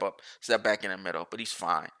step back in the middle, but he's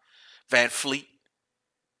fine. Van Fleet,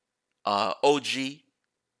 OG,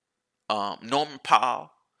 Norman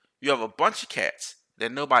Powell. You have a bunch of cats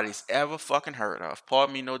that nobody's ever fucking heard of.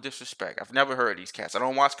 Pardon me, no disrespect. I've never heard of these cats. I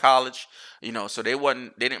don't watch college, so they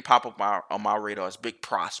didn't pop up on my radar as big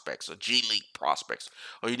prospects or G League prospects.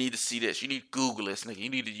 Or you need to see this. You need to Google this, nigga. You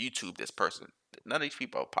need to YouTube this person. None of these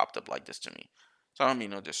people have popped up like this to me. So I don't mean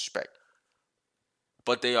no disrespect.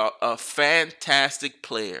 But they are fantastic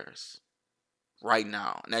players right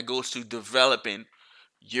now. And that goes to developing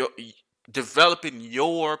your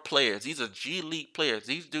players. These are G League players.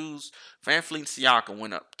 These dudes, VanVleet and Siakam,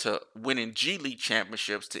 went up to winning G League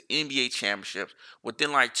championships to NBA championships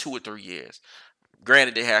within like 2 or 3 years.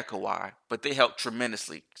 Granted, they had Kawhi, but they helped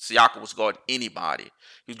tremendously. Siakam was guarding anybody.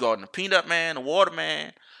 He was guarding the Peanut Man, the Water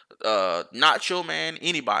Man, Nacho Man,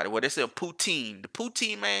 anybody. Well, they said Poutine. The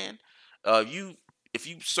Poutine Man, if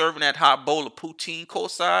you serving that hot bowl of poutine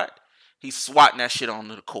courtside, he's swatting that shit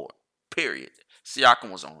onto the court. Period.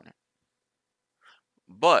 Siakam was on it.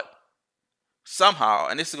 But somehow,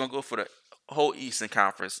 and this is gonna go for the whole Eastern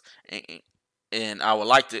Conference, and I would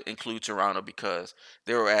like to include Toronto because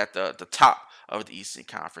they were at the top of the Eastern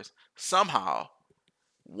Conference. Somehow,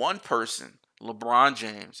 one person, LeBron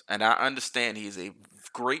James, and I understand he's a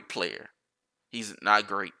great player. He's not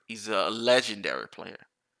great. He's a legendary player.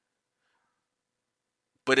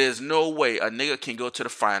 But there's no way a nigga can go to the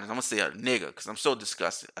finals. I'm going to say a nigga because I'm so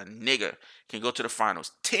disgusted. A nigga can go to the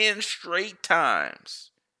finals 10 straight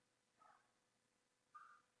times.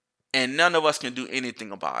 And none of us can do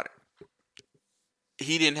anything about it.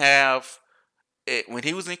 He didn't have it when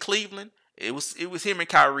he was in Cleveland. It was him and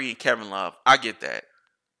Kyrie and Kevin Love. I get that.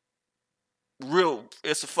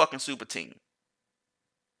 It's a fucking super team.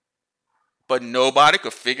 But nobody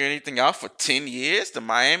could figure anything out for 10 years. The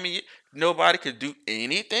Miami, nobody could do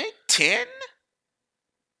anything. 10?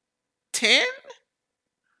 10?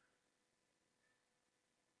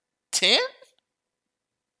 10?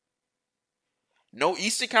 No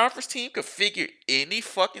Eastern Conference team could figure any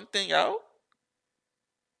fucking thing out?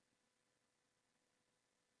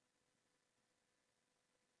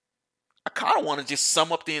 I kind of want to just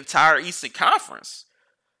sum up the entire Eastern Conference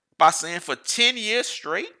by saying for 10 years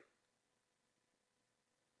straight,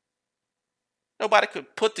 nobody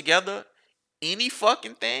could put together any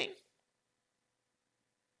fucking thing.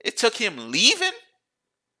 It took him leaving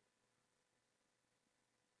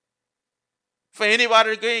for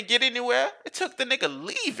anybody to go and get anywhere. It took the nigga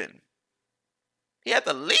leaving. He had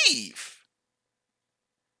to leave.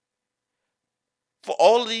 For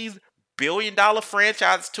all of these billion-dollar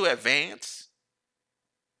franchises to advance.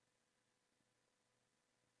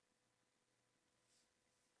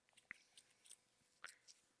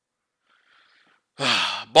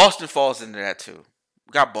 Boston falls into that too.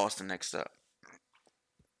 We got Boston next up.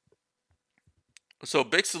 So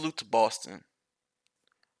big salute to Boston.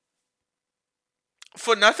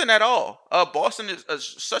 For nothing at all. Boston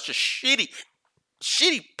is such a shitty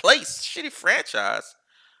place, shitty franchise.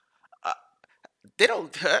 They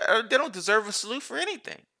don't deserve a salute for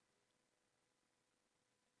anything.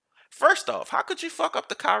 First off, how could you fuck up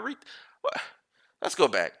the Kyrie? Let's go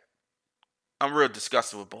back. I'm real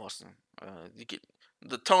disgusted with Boston.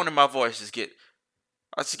 The tone in my voice I get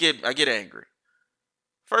angry.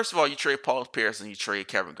 First of all, you trade Paul Pierce and you trade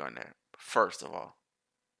Kevin Garnett. First of all.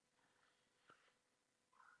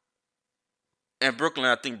 And Brooklyn,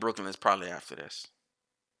 I think Brooklyn is probably after this.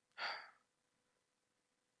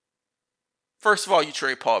 First of all, you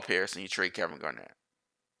trade Paul Pierce and you trade Kevin Garnett.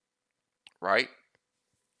 Right?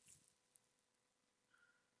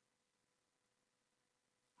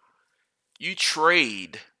 You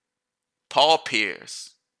trade Paul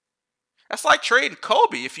Pierce. That's like trading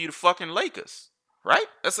Kobe if you the fucking Lakers. Right?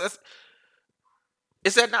 Is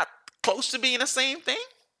that not close to being the same thing?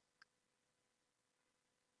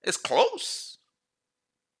 It's close.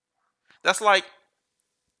 That's like,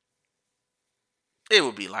 it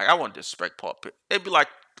would be like, I won't disrespect Paul Pierce. It'd be like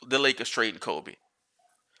the Lakers trading Kobe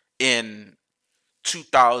in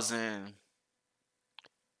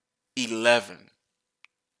 2011.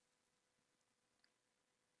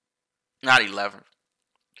 Not 11.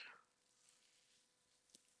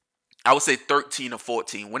 I would say 13 or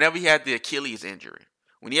 14. Whenever he had the Achilles injury.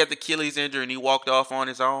 When he had the Achilles injury and he walked off on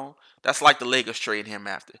his own, that's like the Lakers trading him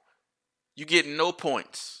after. You get no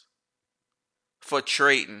points for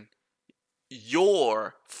trading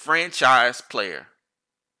your franchise player.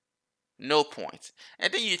 No points.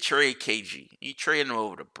 And then you trade KG. You trade him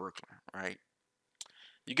over to Brooklyn, right?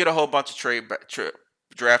 You get a whole bunch of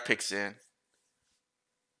draft picks in.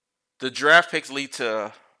 The draft picks lead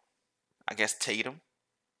to, I guess, Tatum.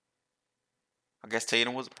 I guess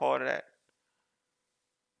Tatum was a part of that.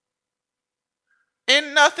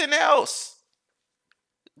 nothing else.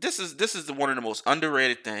 This is one of the most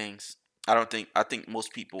underrated things. I think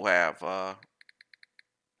most people haven't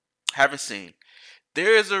seen.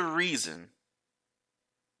 There is a reason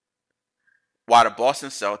why the Boston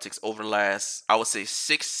Celtics over the last, I would say,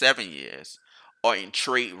 6, 7 years are in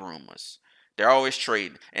trade rumors. They're always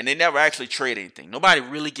trading, and they never actually trade anything. Nobody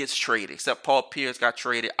really gets traded except Paul Pierce got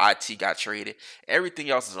traded, IT got traded. Everything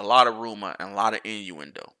else is a lot of rumor and a lot of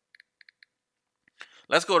innuendo.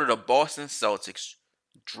 Let's go to the Boston Celtics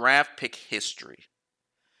draft pick history.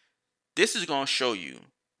 This is going to show you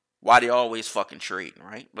why they always fucking trading,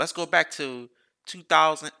 right? Let's go back to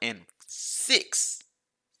 2006.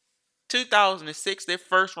 2006, their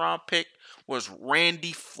first round pick was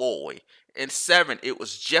Randy Foye. In 7, it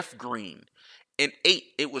was Jeff Green. In 8,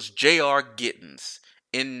 it was J.R. Gittens.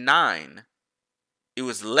 In 9, it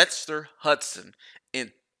was Lester Hudson.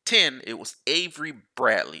 In 10, it was Avery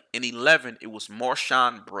Bradley. In 11, it was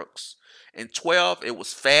Marshawn Brooks. In 12, it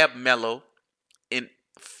was Fab Melo. In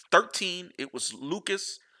 13, it was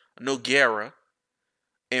Lucas Nogueira.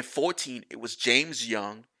 In 14, it was James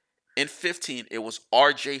Young. In 15, it was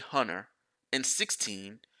R.J. Hunter. In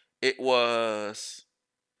 16, it was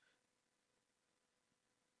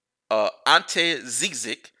Ante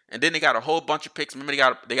Zizic. And then they got a whole bunch of picks.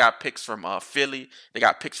 Remember, they got picks from Philly. They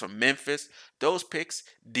got picks from Memphis. Those picks,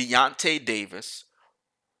 Deontay Davis,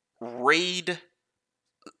 Raid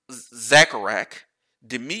Zacharek,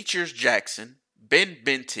 Demetrius Jackson, Ben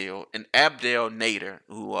Bentil, and Abdel Nader,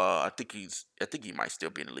 who I think he might still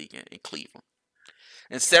be in the league in Cleveland.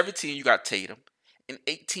 In 17, you got Tatum. In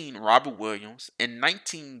 18, Robert Williams. In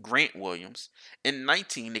 19, Grant Williams. In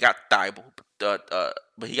 19, they got Thibault, but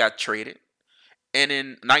he got traded. And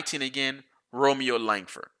in 19 again, Romeo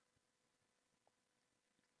Langford.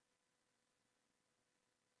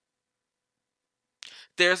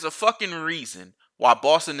 There's a fucking reason why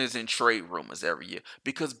Boston is in trade rumors every year.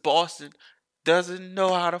 Because Boston doesn't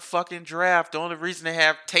know how to fucking draft. The only reason they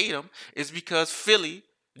have Tatum is because Philly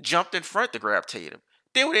jumped in front to grab Tatum.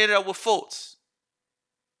 They would end up with Fultz.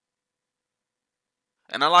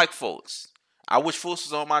 And I like Fultz. I wish Fultz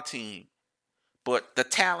was on my team. But the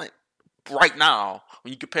talent right now,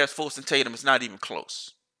 when you compare Fultz and Tatum, it's not even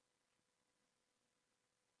close.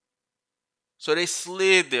 So they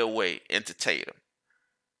slid their way into Tatum.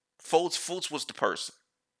 Fultz was the person.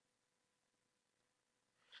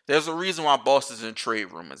 There's a reason why Boston's in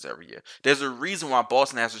trade rumors every year. There's a reason why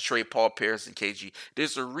Boston has to trade Paul Pierce and KG.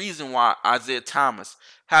 There's a reason why Isaiah Thomas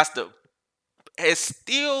is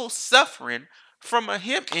still suffering from a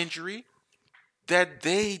hip injury that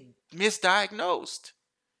they misdiagnosed.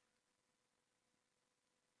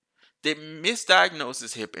 They misdiagnosed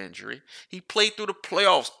his hip injury. He played through the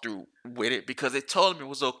playoffs through with it because they told him it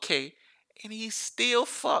was okay, and he's still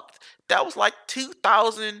fucked. That was like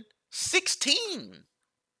 2016.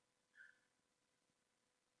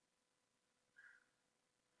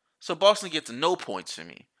 So Boston gets no points for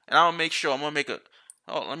me, and I'll make sure I'm gonna make a.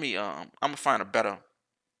 Oh, I'm gonna find a better,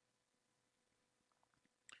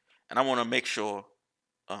 and I want to make sure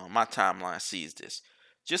my timeline sees this.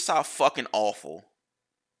 Just how fucking awful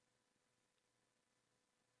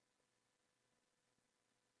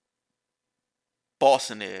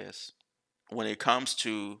Boston is when it comes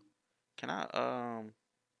to. Can I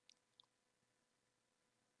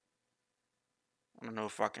don't know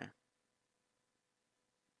if I can.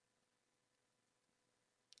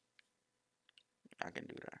 I can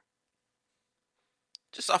do that.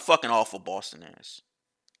 Just how fucking awful Boston is.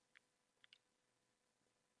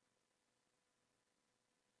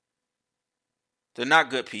 They're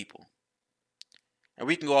not good people. And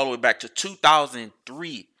we can go all the way back to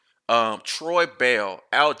 2003. Troy Bell,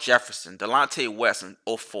 Al Jefferson, Delonte West in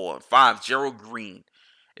 04, 5, Gerald Green.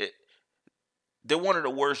 It, they're one of the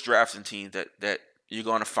worst drafting teams that you're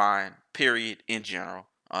going to find, period, in general.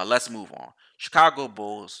 Let's move on. Chicago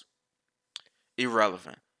Bulls,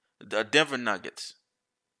 irrelevant. The Denver Nuggets.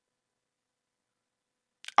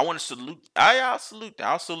 I want to salute. I'll salute.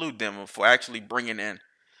 I'll salute them for actually bringing in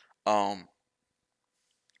um,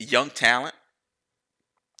 young talent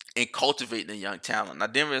and cultivating the young talent. Now,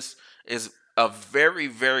 Denver is a very,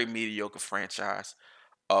 very mediocre franchise,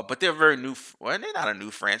 but they're very new. Well, they're not a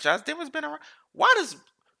new franchise. Denver's been around. Why does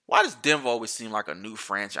why does Denver always seem like a new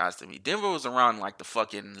franchise to me? Denver was around like the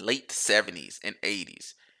fucking late 70s and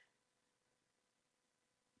 80s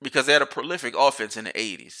because they had a prolific offense in the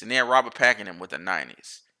 80s, and they had Robert Packingham with the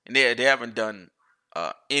 90s, and they haven't done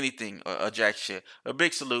anything a jack shit. A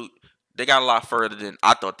big salute. They got a lot further than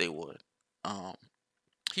I thought they would. Um,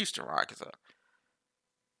 Houston Rockets.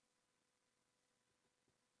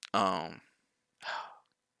 Um,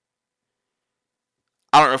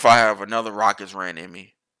 I don't know if I have another Rockets rant in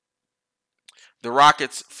me. The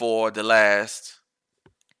Rockets for the last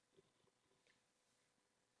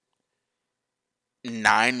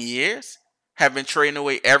 9 years have been trading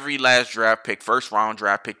away every last draft pick, first round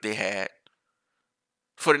draft pick they had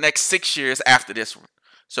for the next 6 years after this one.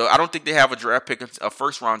 So I don't think they have a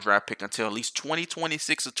first round draft pick until at least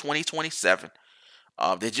 2026 or 2027.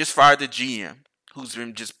 They just fired the GM, who's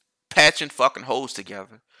been just patching fucking holes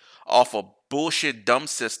together off a bullshit dumb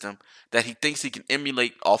system that he thinks he can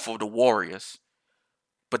emulate off of the Warriors.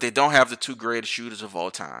 But they don't have the two greatest shooters of all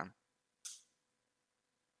time.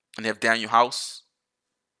 And they have Daniel House.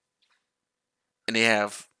 And they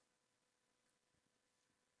have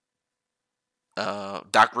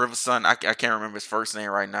Doc Rivers' son. I can't remember his first name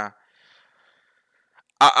right now.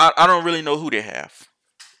 I don't really know who they have.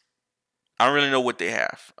 I don't really know what they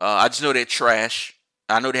have. I just know they're trash.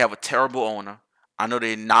 I know they have a terrible owner. I know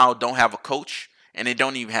they now don't have a coach. And they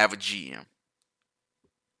don't even have a GM.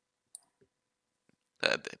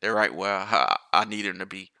 They're right where I need them to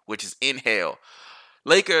be, which is in hell.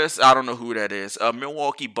 Lakers, I don't know who that is.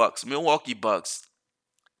 Milwaukee Bucks.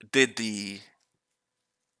 Did the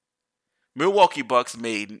Milwaukee Bucks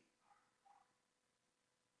made,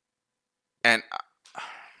 and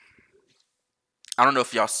I don't know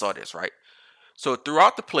if y'all saw this, right? So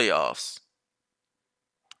throughout the playoffs,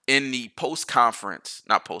 in the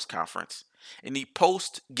in the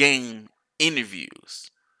post game interviews,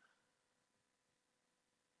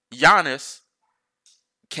 Giannis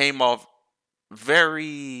came off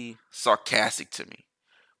very sarcastic to me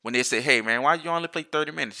when they said, "Hey man, why you only play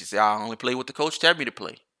 30 minutes?" He said, "I only play what the coach told me to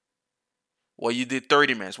play." Well, you did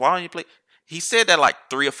 30 minutes. Why don't you play? He said that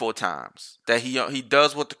like 3 or 4 times. That he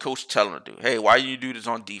does what the coach tell him to do. Hey, why you do this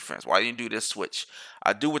on defense? Why you do this switch?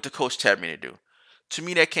 I do what the coach tell me to do. To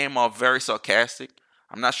me, that came off very sarcastic.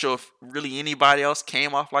 I'm not sure if really anybody else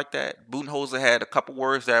came off like that. Budenholzer had a couple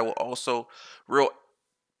words that were also real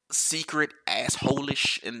secret,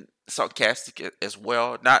 assholish, and sarcastic as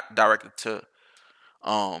well. Not directed to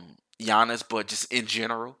Giannis, but just in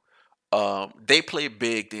general. They played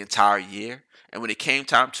big the entire year, and when it came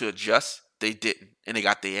time to adjust, they didn't, and they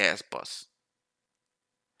got their ass bust.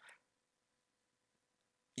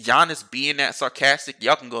 Giannis being that sarcastic,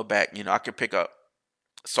 y'all can go back. I can pick up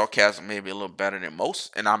sarcasm maybe a little better than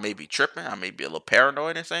most, and I may be tripping. I may be a little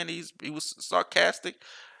paranoid in saying he was sarcastic.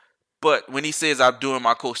 But when he says I'm doing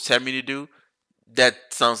my coach tell me to do,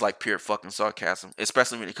 that sounds like pure fucking sarcasm,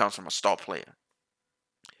 especially when it comes from a star player.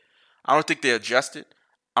 I don't think they adjusted.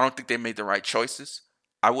 I don't think they made the right choices.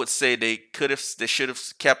 I would say they should have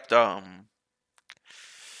kept I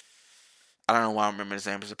don't know why I remember his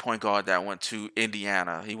name. It was a point guard that went to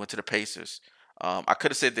Indiana. He went to the Pacers. I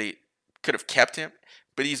could have said they could have kept him,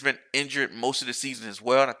 but he's been injured most of the season as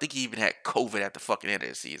well. And I think he even had COVID at the fucking end of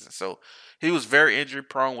the season. So he was very injury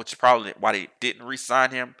prone, which is probably why they didn't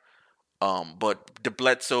re-sign him. But the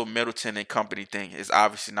Bledsoe, Middleton, and company thing is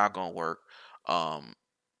obviously not going to work.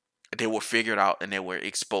 They were figured out and they were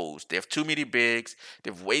exposed. They have too many bigs. They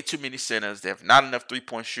have way too many centers. They have not enough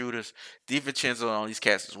three-point shooters. DiVincenzo on these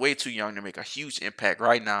cats is way too young to make a huge impact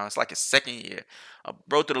right now. It's like his second year.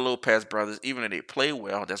 Both of the Lopez brothers, even though they play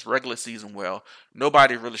well, that's regular season well,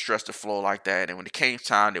 nobody really stressed the floor like that. And when it came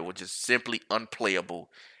time, they were just simply unplayable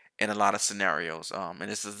in a lot of scenarios. And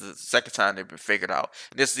this is the second time they've been figured out.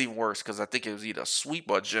 And this is even worse because I think it was either a sweep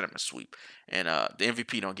or a gentleman sweep. And the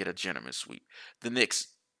MVP don't get a gentleman sweep. The Knicks,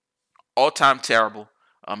 all-time terrible.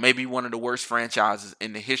 Maybe one of the worst franchises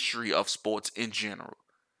in the history of sports in general.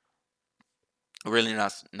 Really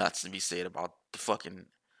nuts to be said about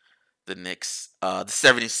the Knicks. The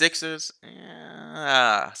 76ers.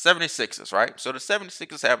 76ers, right? So the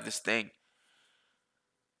 76ers have this thing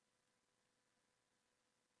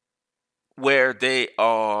where they're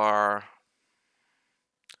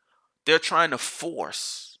trying to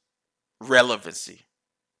force relevancy.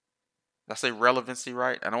 Did I say relevancy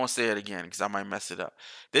right? I don't want to say it again because I might mess it up.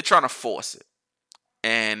 They're trying to force it.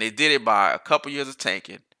 And they did it by a couple years of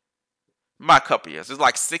tanking. Not a couple years. It's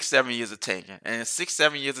like 6-7 years of tanking. And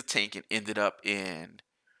 6-7 years of tanking ended up in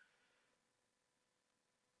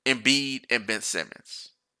Embiid and Ben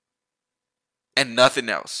Simmons. And nothing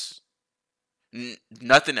else.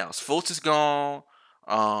 Nothing else. Fultz is gone.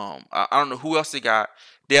 I don't know who else they got.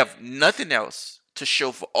 They have nothing else to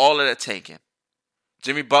show for all of that tanking.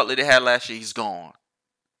 Jimmy Butler they had last year, he's gone.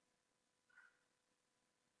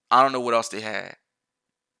 I don't know what else they had.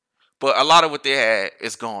 But a lot of what they had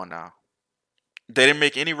is gone now. They didn't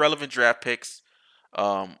make any relevant draft picks.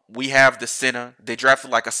 We have the center. They drafted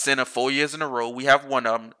like a center 4 years in a row. We have one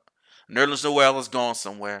of them. Nerlens Noel is gone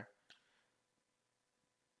somewhere.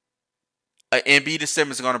 Embiid and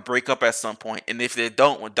Simmons are going to break up at some point, and if they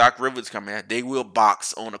don't, when Doc Rivers come in, they will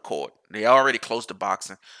box on the court. They already close to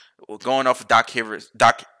boxing. Going off of Doc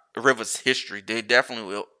Rivers' history, they definitely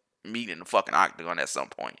will meet in the fucking octagon at some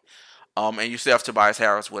point. And you still have Tobias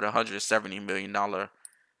Harris with $170 million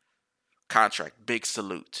contract. Big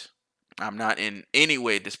salute. I'm not in any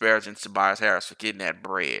way disparaging Tobias Harris for getting that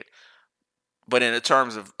bread. But in the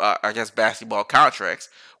terms of, I guess, basketball contracts,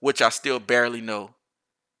 which I still barely know,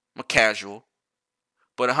 I'm a casual.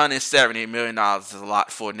 But $170 million is a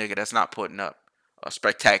lot for a nigga that's not putting up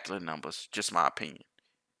spectacular numbers. Just my opinion.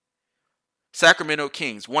 Sacramento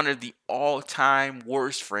Kings, one of the all-time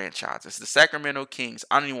worst franchises. The Sacramento Kings,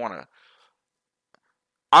 I don't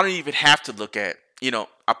even have to look at,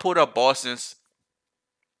 I pulled up Boston's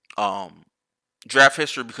draft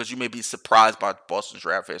history because you may be surprised by Boston's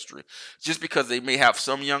draft history. Just because they may have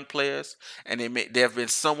some young players and they have been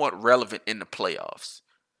somewhat relevant in the playoffs.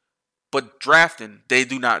 But drafting, they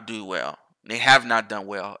do not do well. They have not done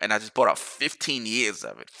well. And I just brought up 15 years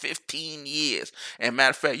of it. 15 years. And matter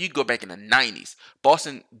of fact, you go back in the 90s.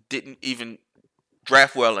 Boston didn't even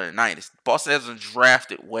draft well in the 90s. Boston hasn't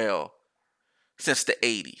drafted well since the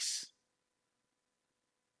 80s.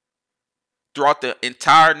 Throughout the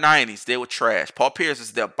entire 90s, they were trash. Paul Pierce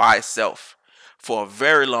is there by itself for a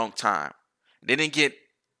very long time. They didn't get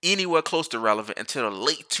anywhere close to relevant until the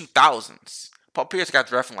late 2000s. Paul Pierce got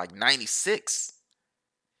drafted in like 96.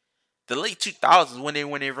 The late 2000s when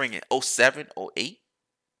they ring in 07, 08,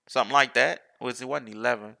 something like that. It wasn't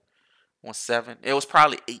 11, 17. It was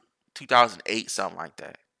probably 2008, something like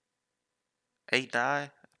that. 8,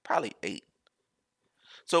 9, probably 8.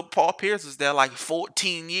 So Paul Pierce was there like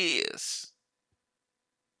 14 years.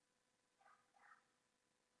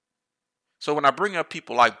 So when I bring up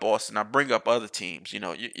people like Boston, I bring up other teams,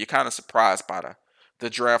 you're kind of surprised by the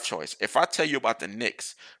draft choice. If I tell you about the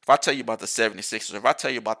Knicks, if I tell you about the 76ers, if I tell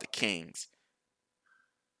you about the Kings,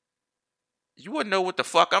 you wouldn't know what the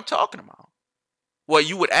fuck I'm talking about. Well,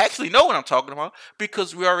 you would actually know what I'm talking about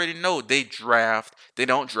because we already know they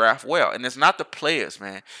don't draft well. And it's not the players,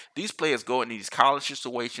 man. These players go in these college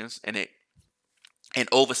situations and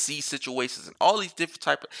overseas situations and all these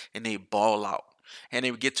different and they ball out. And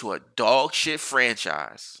they would get to a dog shit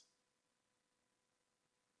franchise.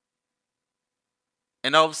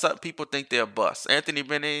 And all of a sudden, people think they're a bust. Anthony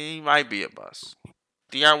Bennett, he might be a bust.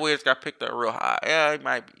 Deion Williams got picked up real high. Yeah, he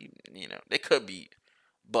might be, they could be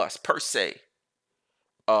bust per se.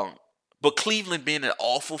 But Cleveland being an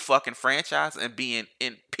awful fucking franchise and being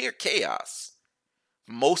in pure chaos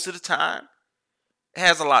most of the time, it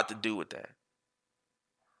has a lot to do with that.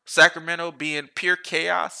 Sacramento being pure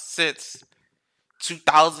chaos since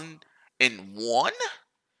 2001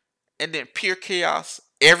 and then pure chaos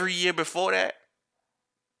every year before that.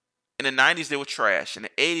 In the 90s, they were trash. In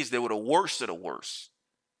the 80s, they were the worst of the worst.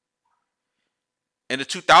 In the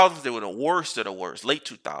 2000s, they were the worst of the worst. Late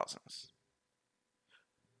 2000s.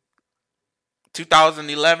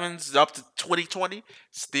 2011s up to 2020,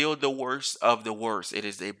 still the worst of the worst. It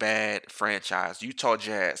is a bad franchise. Utah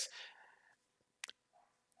Jazz.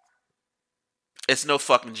 It's no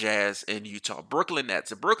fucking Jazz in Utah. Brooklyn Nets.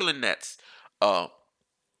 The Brooklyn Nets.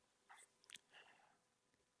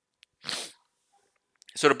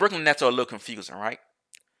 So the Brooklyn Nets are a little confusing, right?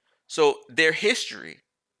 So their history,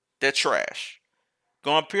 they're trash.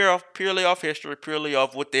 Going purely off history, purely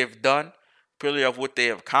off what they've done, purely off what they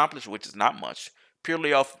have accomplished, which is not much.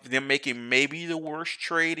 Purely off them making maybe the worst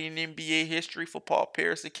trade in NBA history for Paul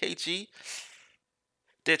Pierce and KG.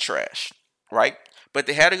 They're trash, right? But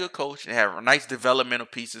they had a good coach. They have nice developmental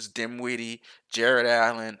pieces. Dinwiddie, Jared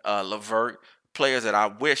Allen, LeVert. Players that I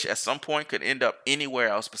wish at some point could end up anywhere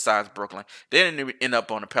else besides Brooklyn. They didn't even end up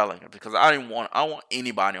on the Pelicans because I want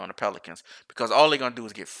anybody on the Pelicans because all they're going to do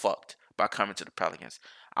is get fucked by coming to the Pelicans.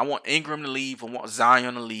 I want Ingram to leave. I want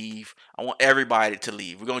Zion to leave. I want everybody to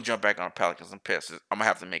leave. We're going to jump back on the Pelicans. I'm pissed. I'm going to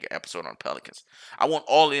have to make an episode on the Pelicans. I want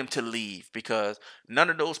all of them to leave because none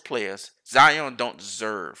of those players, Zion don't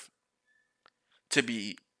deserve to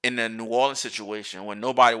be in the New Orleans situation when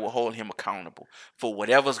nobody will hold him accountable for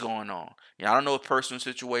whatever's going on. I don't know personal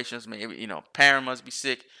situations. Maybe, parent must be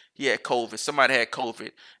sick. He had COVID. Somebody had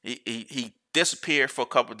COVID. He disappeared for a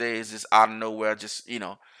couple of days just out of nowhere. Just,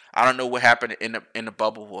 I don't know what happened in the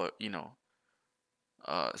bubble or,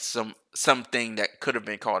 something that could have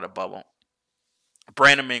been called a bubble.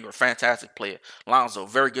 Brandon Ingram, fantastic player. Lonzo,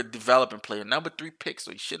 very good developing player. Number 3 pick,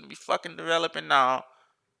 so he shouldn't be fucking developing now.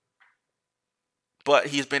 But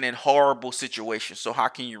he's been in horrible situations, so how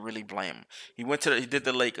can you really blame him? He did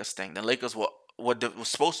the Lakers thing. The Lakers were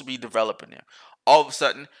supposed to be developing them. All of a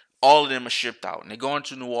sudden, all of them are shipped out, and they're going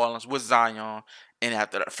to New Orleans with Zion, And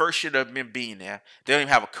after the first year of them being there, they don't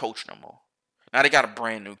even have a coach no more. Now they got a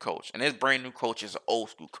brand new coach. And this brand new coach is an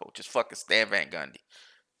old school coach. It's fucking Stan Van Gundy.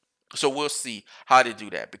 So we'll see how they do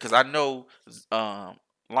that. Because I know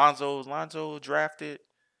Lonzo drafted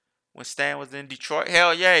when Stan was in Detroit.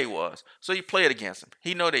 Hell yeah, he was. So you played against him.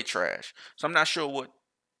 He know they trash. So I'm not sure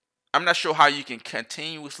how you can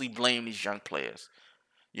continuously blame these young players.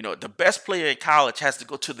 You know, the best player in college has to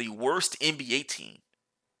go to the worst NBA team.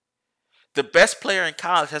 The best player in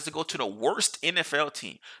college has to go to the worst NFL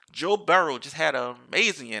team. Joe Burrow just had an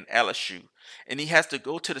amazing in LSU, and he has to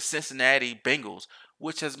go to the Cincinnati Bengals,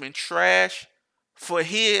 which has been trash for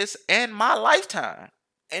his and my lifetime,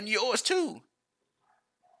 and yours too.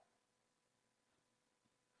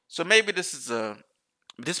 So maybe this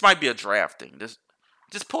might be a draft thing. Just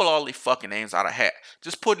pull all these fucking names out of hat.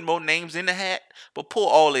 Just put more names in the hat, but pull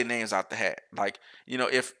all their names out the hat. Like, you know,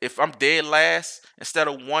 if I'm dead last, instead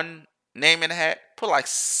of one name in the hat, put like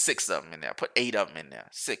 6 of them in there. Put 8 of them in there.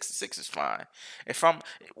 Six is fine. If I'm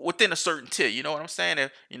within a certain tier, you know what I'm saying?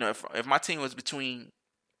 If my team was between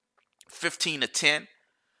 15 to 10,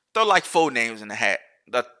 throw like 4 names in the hat.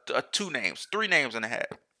 3 names in the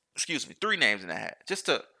hat. Excuse me, 3 names in the hat. Just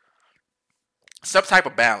to some type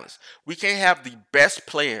of balance. We can't have the best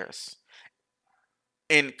players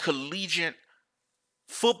in collegiate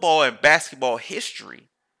football and basketball history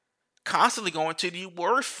constantly going to the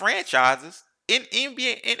worst franchises in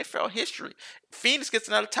NBA and NFL history. Phoenix gets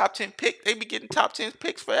another top 10 pick. They be getting top 10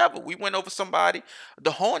 picks forever. We went over somebody.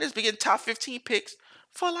 The Hornets be getting top 15 picks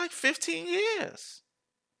for like 15 years.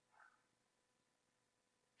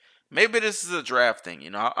 Maybe this is a draft thing. You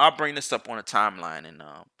know, I'll bring this up on a timeline and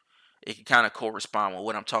it can kind of correspond with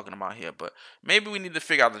what I'm talking about here. But maybe we need to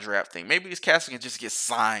figure out the draft thing. Maybe these cats can just get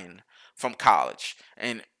signed from college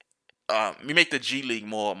and we make the G League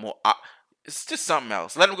more. It's just something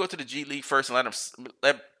else. Let them go to the G League first and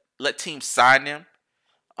let teams sign them.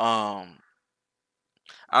 I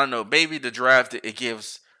don't know. Maybe the draft it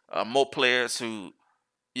gives more players who,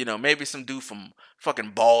 you know, maybe some dude from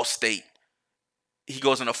fucking Ball State. He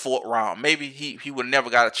goes in the 4th round. Maybe he would never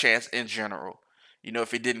got a chance in general. You know,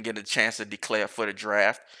 if he didn't get a chance to declare for the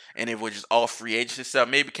draft, and it was just all free agency stuff.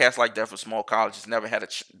 Maybe cats like that for small colleges never had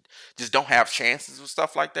just don't have chances and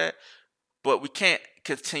stuff like that. But we can't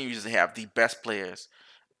continue to have the best players.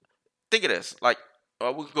 Think of this. Like,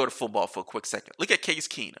 we can go to football for a quick second. Look at Case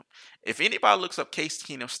Keenum. If anybody looks up Case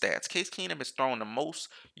Keenum's stats, Case Keenum has thrown the most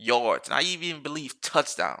yards, and I even believe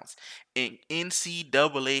touchdowns, in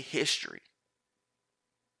NCAA history.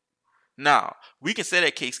 Now, we can say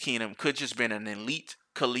that Case Keenum could just been an elite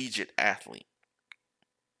collegiate athlete.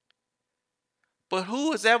 But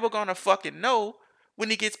who is ever going to fucking know when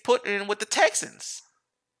he gets put in with the Texans?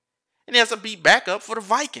 And he has to be backup for the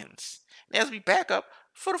Vikings. And he has to be backup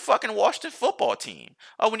for the fucking Washington football team.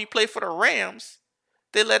 Or when he played for the Rams,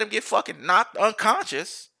 they let him get fucking knocked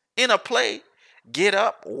unconscious in a play, get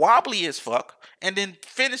up, wobbly as fuck, and then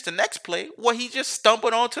finish the next play where he just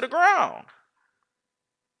stumbled onto the ground.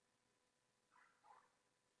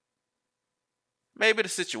 Maybe the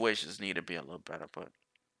situations need to be a little better, but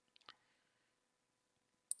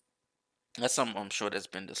that's something I'm sure that's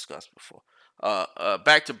been discussed before.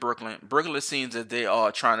 Back to Brooklyn. Brooklyn seems that they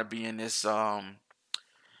are trying to be in this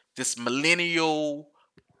millennial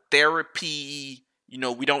therapy. You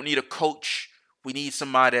know, we don't need a coach. We need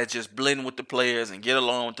somebody that just blend with the players and get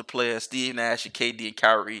along with the players. Steve Nash and KD and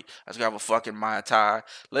Kyrie. Let's have a fucking Mai Tai.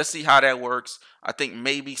 Let's see how that works. I think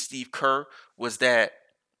maybe Steve Kerr was that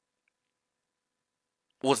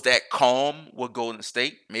calm with Golden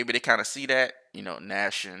State. Maybe they kind of see that, you know,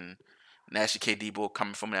 Nash and KD both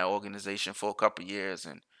coming from that organization for a couple years,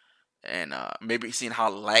 and maybe seeing how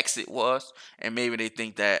lax it was, and maybe they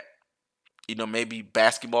think that, you know, maybe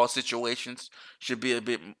basketball situations should be a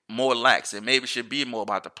bit more lax, and maybe it should be more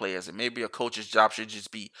about the players, and maybe a coach's job should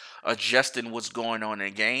just be adjusting what's going on in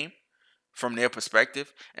the game from their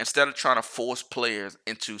perspective, instead of trying to force players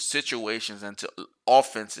into situations, into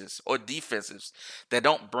offenses or defenses that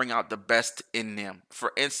don't bring out the best in them.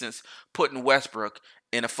 For instance, putting Westbrook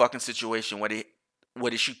in a fucking situation where they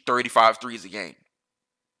shoot 35 threes a game.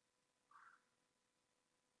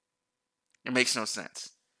 It makes no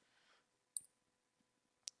sense.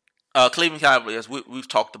 Cleveland Cavaliers, we've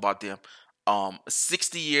talked about them.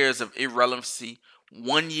 60 years of irrelevancy,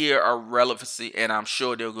 1 year of relevancy, and I'm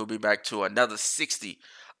sure they're going to be back to another 60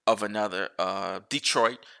 of another.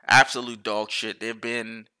 Detroit, absolute dog shit. They've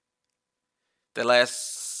been the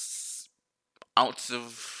last ounce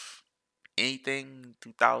of anything,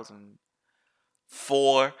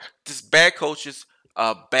 2004. Just bad coaches,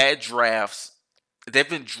 bad drafts. They've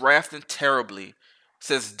been drafting terribly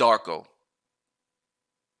since Darko.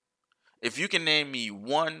 If you can name me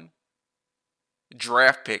one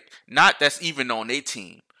draft pick, not that's even on their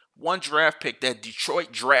team, one draft pick that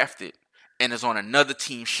Detroit drafted and is on another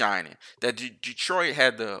team shining, that Detroit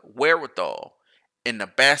had the wherewithal and the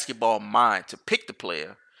basketball mind to pick the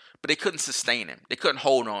player, but they couldn't sustain him. They couldn't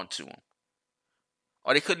hold on to him.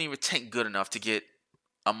 Or they couldn't even tank good enough to get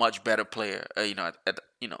a much better player,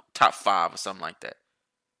 top 5 or something like that.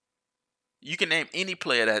 You can name any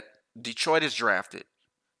player that Detroit has drafted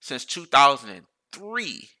since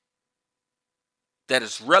 2003 that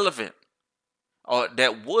is relevant or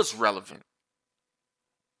that was relevant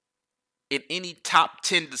in any top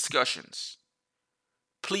 10 discussions.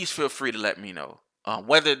 Please feel free to let me know.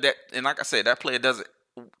 Whether that, and like I said, that player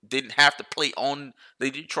didn't have to play on the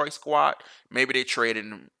Detroit squad. Maybe they traded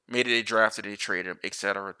him. Maybe they drafted, they traded him,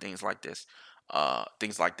 etc. Things like this.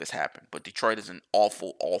 Things like this happen. But Detroit is an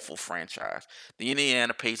awful, awful franchise. The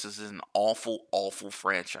Indiana Pacers is an awful, awful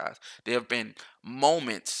franchise. There have been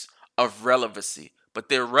moments of relevancy, but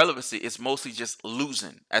their relevancy is mostly just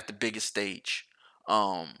losing at the biggest stage.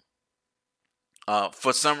 For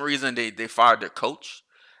some reason, they fired their coach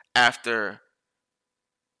after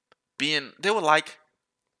they were like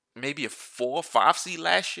maybe a 4 or 5 seed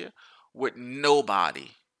last year with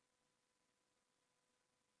nobody.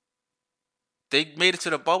 They made it to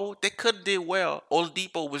the bubble. They could have did well.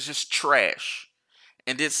 Oladipo was just trash.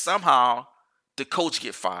 And then somehow the coach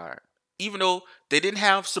get fired. Even though they didn't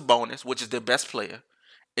have Sabonis, which is their best player.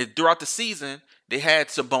 And throughout the season, they had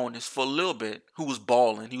Sabonis for a little bit, who was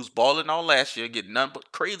balling. He was balling all last year, getting none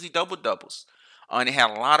but crazy double-doubles. And they had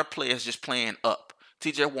a lot of players just playing up.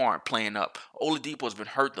 T.J. Warren playing up. Oladipo has been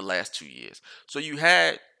hurt the last 2 years. So you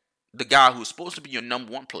had the guy who's supposed to be your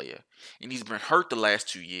number 1 player, and he's been hurt the last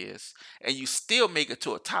 2 years, and you still make it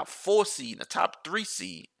to a top 4 seed and a top 3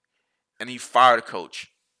 seed, and you fire the coach.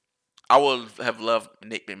 I would have loved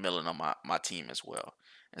Nick McMillan on my team as well,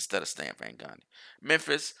 instead of Stan Van Gundy.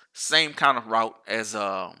 Memphis, same kind of route as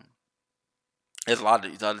a lot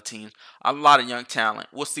of these other teams. A lot of young talent.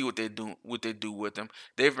 We'll see what they do with them.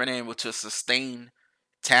 They've been able to sustain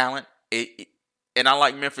talent. And I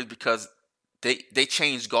like Memphis because they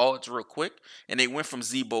changed guards real quick, and they went from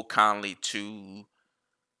Zebo Conley to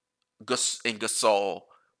Gasol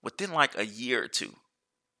within like a year or two.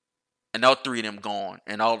 And all 3 of them gone,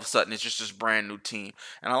 and all of a sudden it's just this brand new team.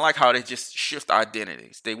 And I like how they just shift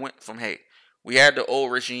identities. They went from, hey, we had the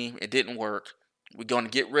old regime, it didn't work. We're going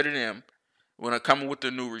to get rid of them. We're going to come in with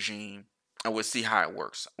the new regime, and we'll see how it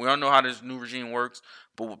works. We don't know how this new regime works,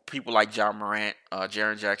 but with people like John Morant,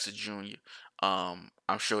 Jaren Jackson Jr.,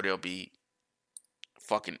 I'm sure they'll be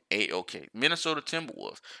fucking A-okay. Minnesota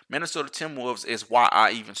Timberwolves is why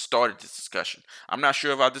I even started this discussion. I'm not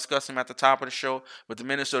sure if I discussed them at the top of the show, but the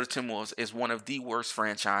Minnesota Timberwolves is one of the worst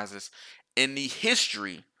franchises in the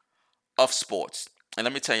history of sports. And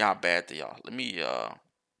let me tell you how bad they are. Let me,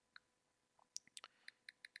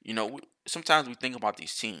 sometimes we think about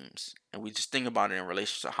these teams, and we just think about it in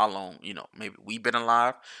relation to how long, maybe we've been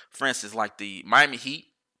alive. For instance, like the Miami Heat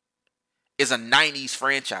is a 90s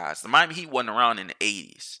franchise. The Miami Heat wasn't around in the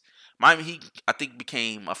 80s. Miami Heat, I think,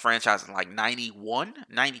 became a franchise in like 91,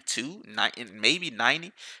 92, maybe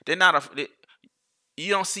 90. You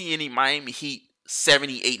don't see any Miami Heat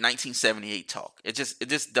 1978 talk. It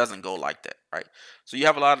just doesn't go like that, right? So you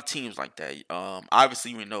have a lot of teams like that.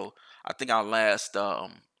 Obviously, we know, I think our last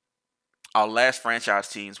franchise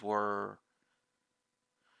teams it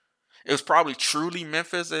was probably truly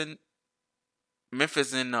Memphis and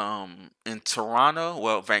Toronto.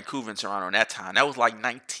 Well, Vancouver and Toronto in that time. That was like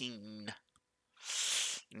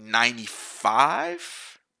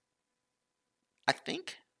 1995, I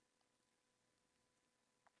think.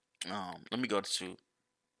 Let me go to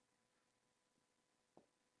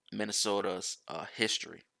Minnesota's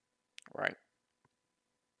history, right?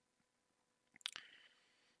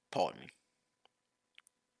 Pardon me.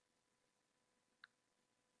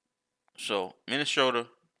 So, Minnesota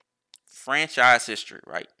franchise history,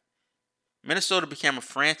 right? Minnesota became a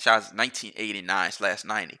franchise in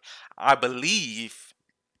 1989/90. I believe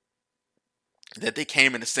that they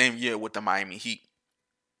came in the same year with the Miami Heat.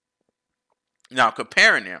 Now,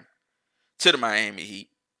 comparing them to the Miami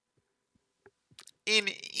Heat, in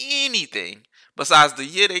anything besides the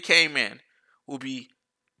year they came in would be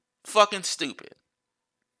fucking stupid.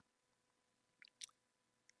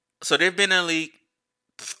 So they've been in the league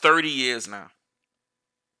 30 years now.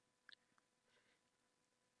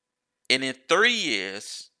 And in 30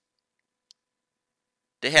 years,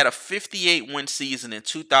 they had a 58-win season in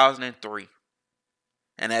 2003.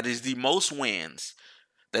 And that is the most wins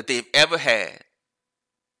that they've ever had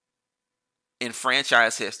in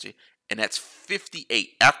franchise history. And that's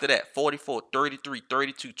 58. After that, 44, 33,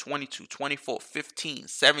 32, 22, 24, 15,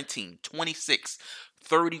 17, 26,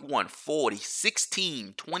 31, 40,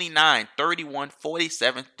 16, 29, 31,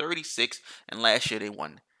 47, 36. And last year they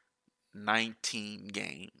won 19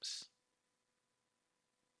 games.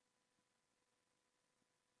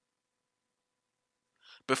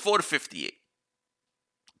 Before the 58.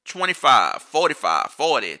 25, 45,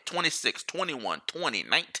 40, 26, 21, 20,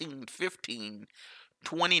 19, 15,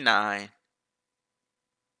 29,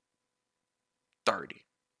 30.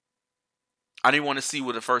 I didn't want to see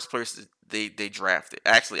what the first person they drafted.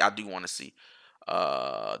 Actually, I do want to see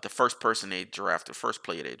the first person they drafted, first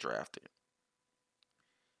player they drafted.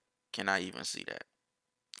 Can I even see that?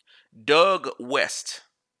 Doug West,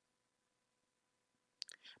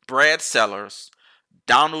 Brad Sellers,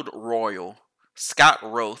 Donald Royal, Scott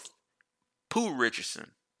Roth, Pooh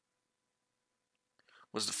Richardson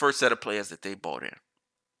was the first set of players that they bought in.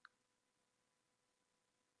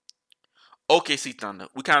 OKC Thunder.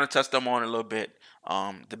 We kind of touched them on a little bit.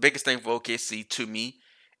 The biggest thing for OKC to me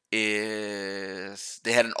is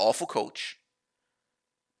they had an awful coach.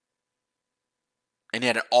 And they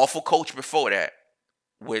had an awful coach before that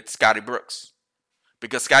with Scotty Brooks.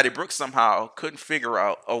 Because Scotty Brooks somehow couldn't figure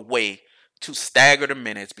out a way to stagger the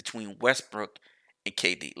minutes between Westbrook and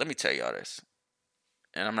KD. Let me tell y'all this.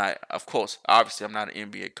 And I'm not, of course, obviously, I'm not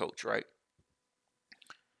an NBA coach, right?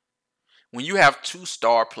 When you have two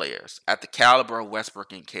star players at the caliber of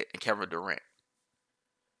Westbrook and Kevin Durant,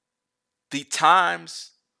 the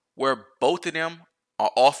times where both of them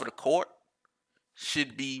are off of the court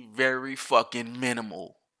should be very fucking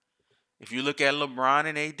minimal. If you look at LeBron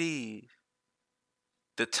and AD,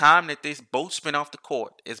 the time that they both spend off the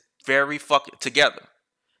court is very fucking together.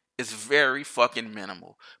 It's very fucking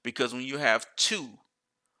minimal. Because when you have two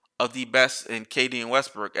of the best in KD and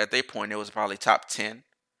Westbrook, at their point, it was probably top 10,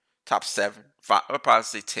 top 7, 5, I'd probably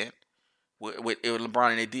say 10. With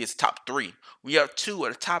LeBron and AD, it's top 3. When you have two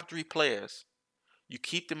of the top 3 players, you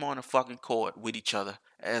keep them on the fucking court with each other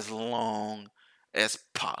as long as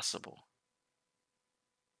possible.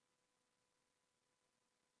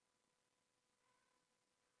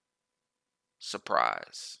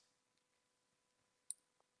 Surprise.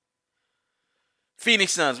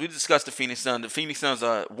 Phoenix Suns. We discussed the Phoenix Suns. The Phoenix Suns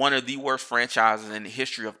are one of the worst franchises in the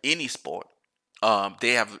history of any sport.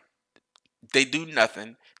 They do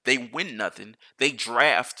nothing. They win nothing. They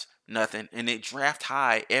draft nothing, and they draft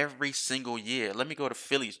high every single year. Let me go to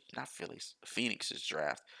Phoenix's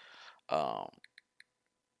draft. Um,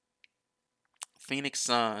 Phoenix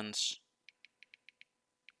Suns,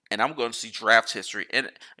 and I'm going to see draft history.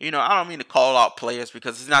 And I don't mean to call out players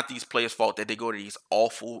because it's not these players' fault that they go to these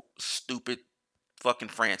awful, stupid fucking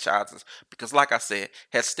franchises. Because like I said,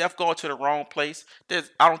 had Steph gone to the wrong place,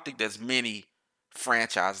 I don't think there's many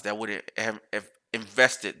franchises that would have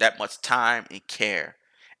invested that much time and care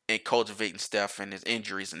in cultivating Steph and his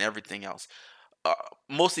injuries and everything else.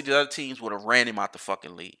 Most of the other teams would have ran him out the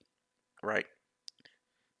fucking league, right?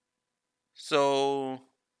 So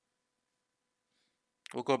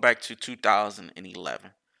we'll go back to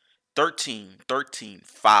 2011. 13, 13,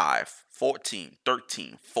 5, 14,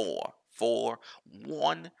 13, 4, 4,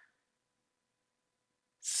 1,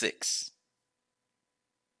 6.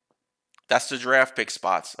 That's the draft pick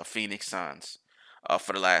spots of Phoenix Suns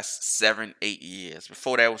for the last 7, 8 years.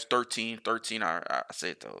 Before that was 13, 13. I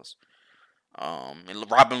said those. And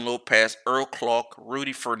Robin Lopez, Earl Clark,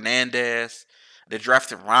 Rudy Fernandez. They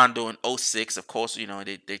drafted Rondo in 06. Of course,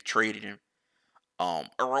 they traded him.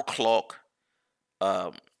 Earl Clark.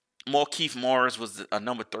 Keith Morris was a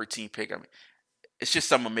number 13 pick. I mean, it's just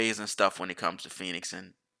some amazing stuff when it comes to Phoenix,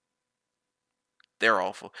 and they're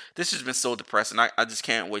awful. This has been so depressing. I just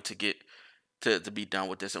can't wait to get to be done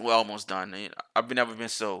with this, and we're almost done. I've never been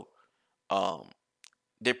so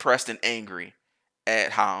depressed and angry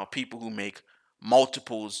at how people who make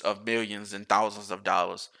multiples of millions and thousands of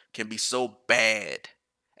dollars can be so bad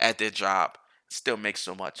at their job, still make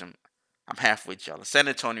so much. I'm halfway jealous. San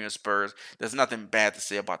Antonio Spurs, there's nothing bad to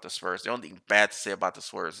say about the Spurs. The only thing bad to say about the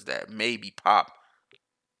Spurs is that maybe Pop,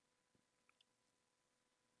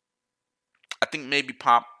 I think maybe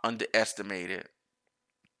Pop underestimated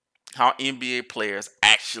how NBA players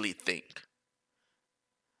actually think.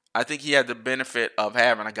 I think he had the benefit of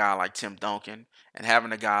having a guy like Tim Duncan and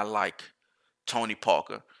having a guy like Tony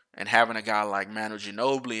Parker and having a guy like Manu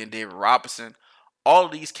Ginobili and David Robinson. All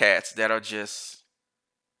of these cats that are just,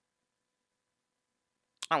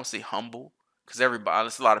 I would say humble, because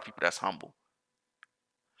there's a lot of people that's humble.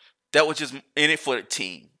 That was just in it for the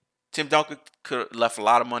team. Tim Duncan could have left a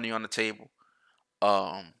lot of money on the table.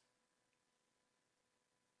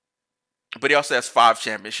 but he also has 5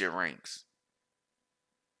 championship rings.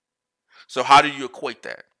 So how do you equate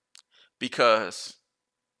that? Because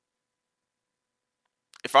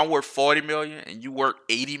if I'm worth 40 million and you work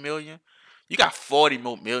 80 million, you got 40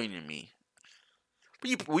 more million than me.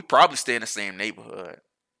 We probably stay in the same neighborhood.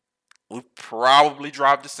 We probably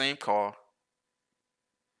drive the same car.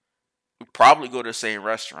 We probably go to the same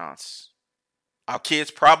restaurants. Our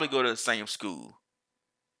kids probably go to the same school.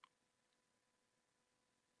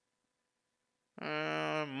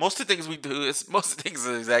 Most of the things we do is most of the things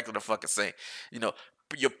are exactly the fucking same. You know,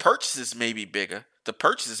 your purchases may be bigger. The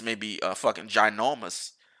purchases may be fucking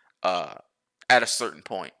ginormous uh, at a certain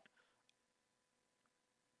point.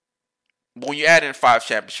 But when you add in 5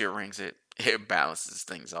 championship rings, it balances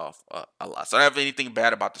things off a lot. So I don't have anything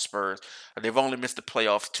bad about the Spurs. They've only missed the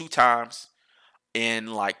playoffs 2 times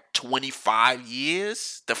in like 25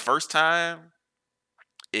 years. The first time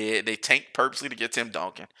they tanked purposely to get Tim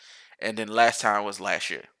Duncan, and then last time was last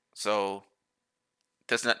year. So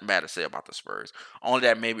there's nothing bad to say about the Spurs. Only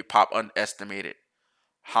that maybe Pop underestimated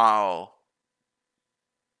how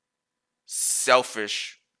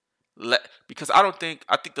selfish. Because I think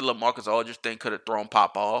the LaMarcus Aldridge thing could have thrown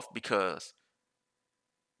Pop off, because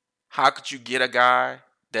how could you get a guy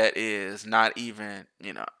that is not even,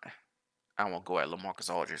 I won't go at LaMarcus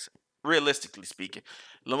Aldridge. Realistically speaking,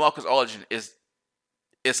 LaMarcus Aldridge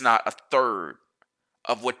is not a third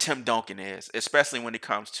of what Tim Duncan is, especially when it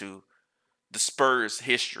comes to the Spurs'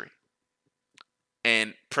 history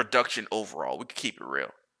and production overall. We could keep it real.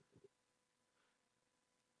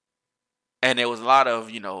 And there was a lot of,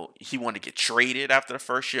 he wanted to get traded after the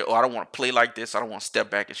first year. Oh, I don't want to play like this. I don't want to step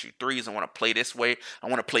back and shoot threes. I want to play this way. I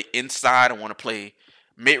want to play inside. I want to play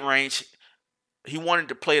mid range. He wanted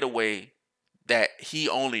to play the way that he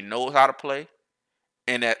only knows how to play,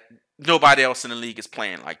 and that nobody else in the league is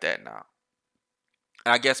playing like that now.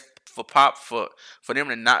 And I guess for Pop, for them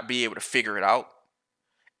to not be able to figure it out,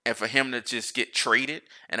 and for him to just get traded,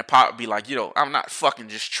 and the Pop be like, I'm not fucking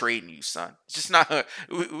just trading you, son. It's just not.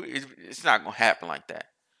 It's not gonna happen like that.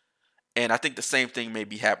 And I think the same thing may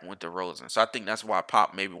be happening with DeRozan. So I think that's why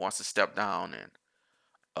Pop maybe wants to step down,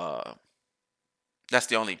 and that's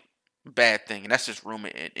the only bad thing, and that's just rumor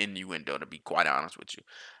and innuendo, to be quite honest with you.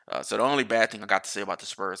 So the only bad thing I got to say about the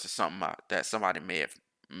Spurs is something that somebody may have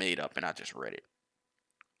made up, and I just read it.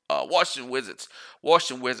 Washington Wizards.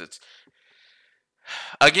 Washington Wizards.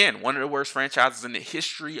 Again, one of the worst franchises in the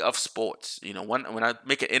history of sports. When I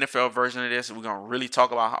make an NFL version of this, we're gonna really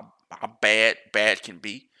talk about how bad can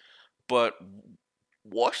be. But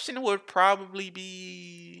Washington would probably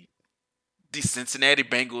be the Cincinnati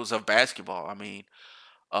Bengals of basketball. I mean,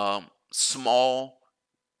 small,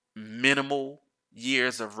 minimal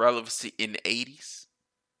years of relevancy in the 80s.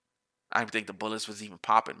 I don't think the Bullets was even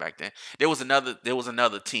popping back then. There was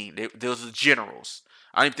another team. There was the Generals.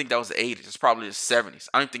 I don't even think that was the 80s. It's probably the 70s.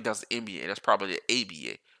 I don't even think that was the NBA. That's probably the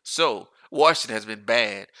ABA. So Washington has been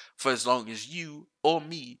bad for as long as you or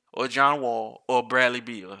me or John Wall or Bradley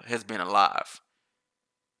Beal has been alive.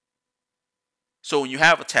 So when you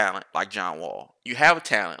have a talent like John Wall, you have a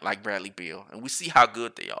talent like Bradley Beal, and we see how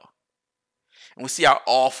good they are, and we see how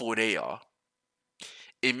awful they are,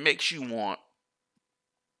 it makes you want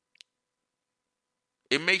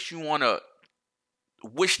to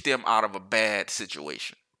wish them out of a bad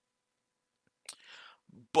situation.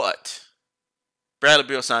 But Bradley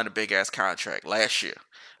Beal signed a big ass contract last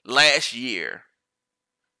year.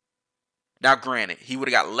 Now, granted, he would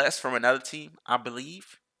have got less from another team, I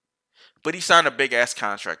believe, but he signed a big ass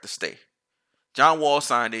contract to stay. John Wall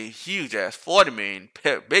signed a huge ass $40 million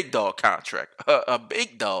big dog contract, a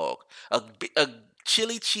big dog, a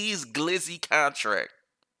chili cheese glizzy contract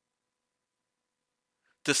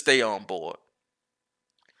to stay on board.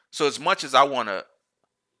 So as much as I want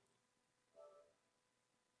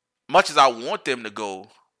them to go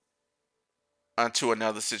onto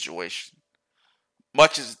another situation,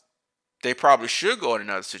 much as they probably should go in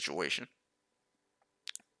another situation,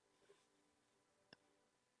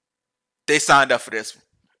 they signed up for this one.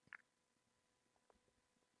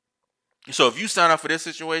 So if you sign up for this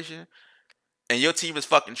situation and your team is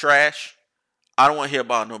fucking trash, I don't want to hear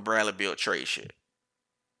about no Bradley Beal trade shit.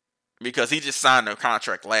 Because he just signed a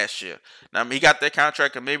contract last year. Now, I mean, he got that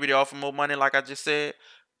contract and maybe they offer more money, like I just said,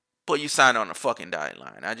 but you signed on the fucking dotted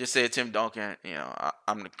line. I just said Tim Duncan,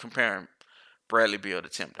 I'm comparing Bradley Beal to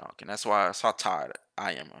Tim Duncan. That's how tired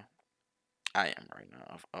I am right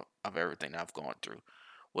now of everything that I've gone through.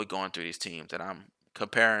 We're going through these teams, and I'm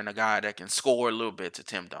comparing a guy that can score a little bit to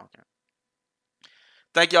Tim Duncan.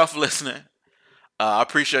 Thank y'all for listening. I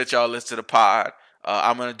appreciate y'all listening to the pod.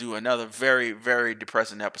 I'm going to do another very, very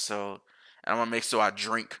depressing episode. And I'm going to make sure I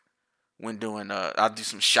drink when doing I'll do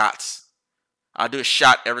some shots. I'll do a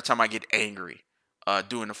shot every time I get angry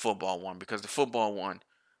doing the football one, because the football one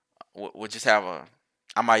will just have a,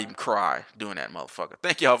 I might even cry doing that motherfucker.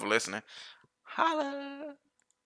 Thank y'all for listening. Holla.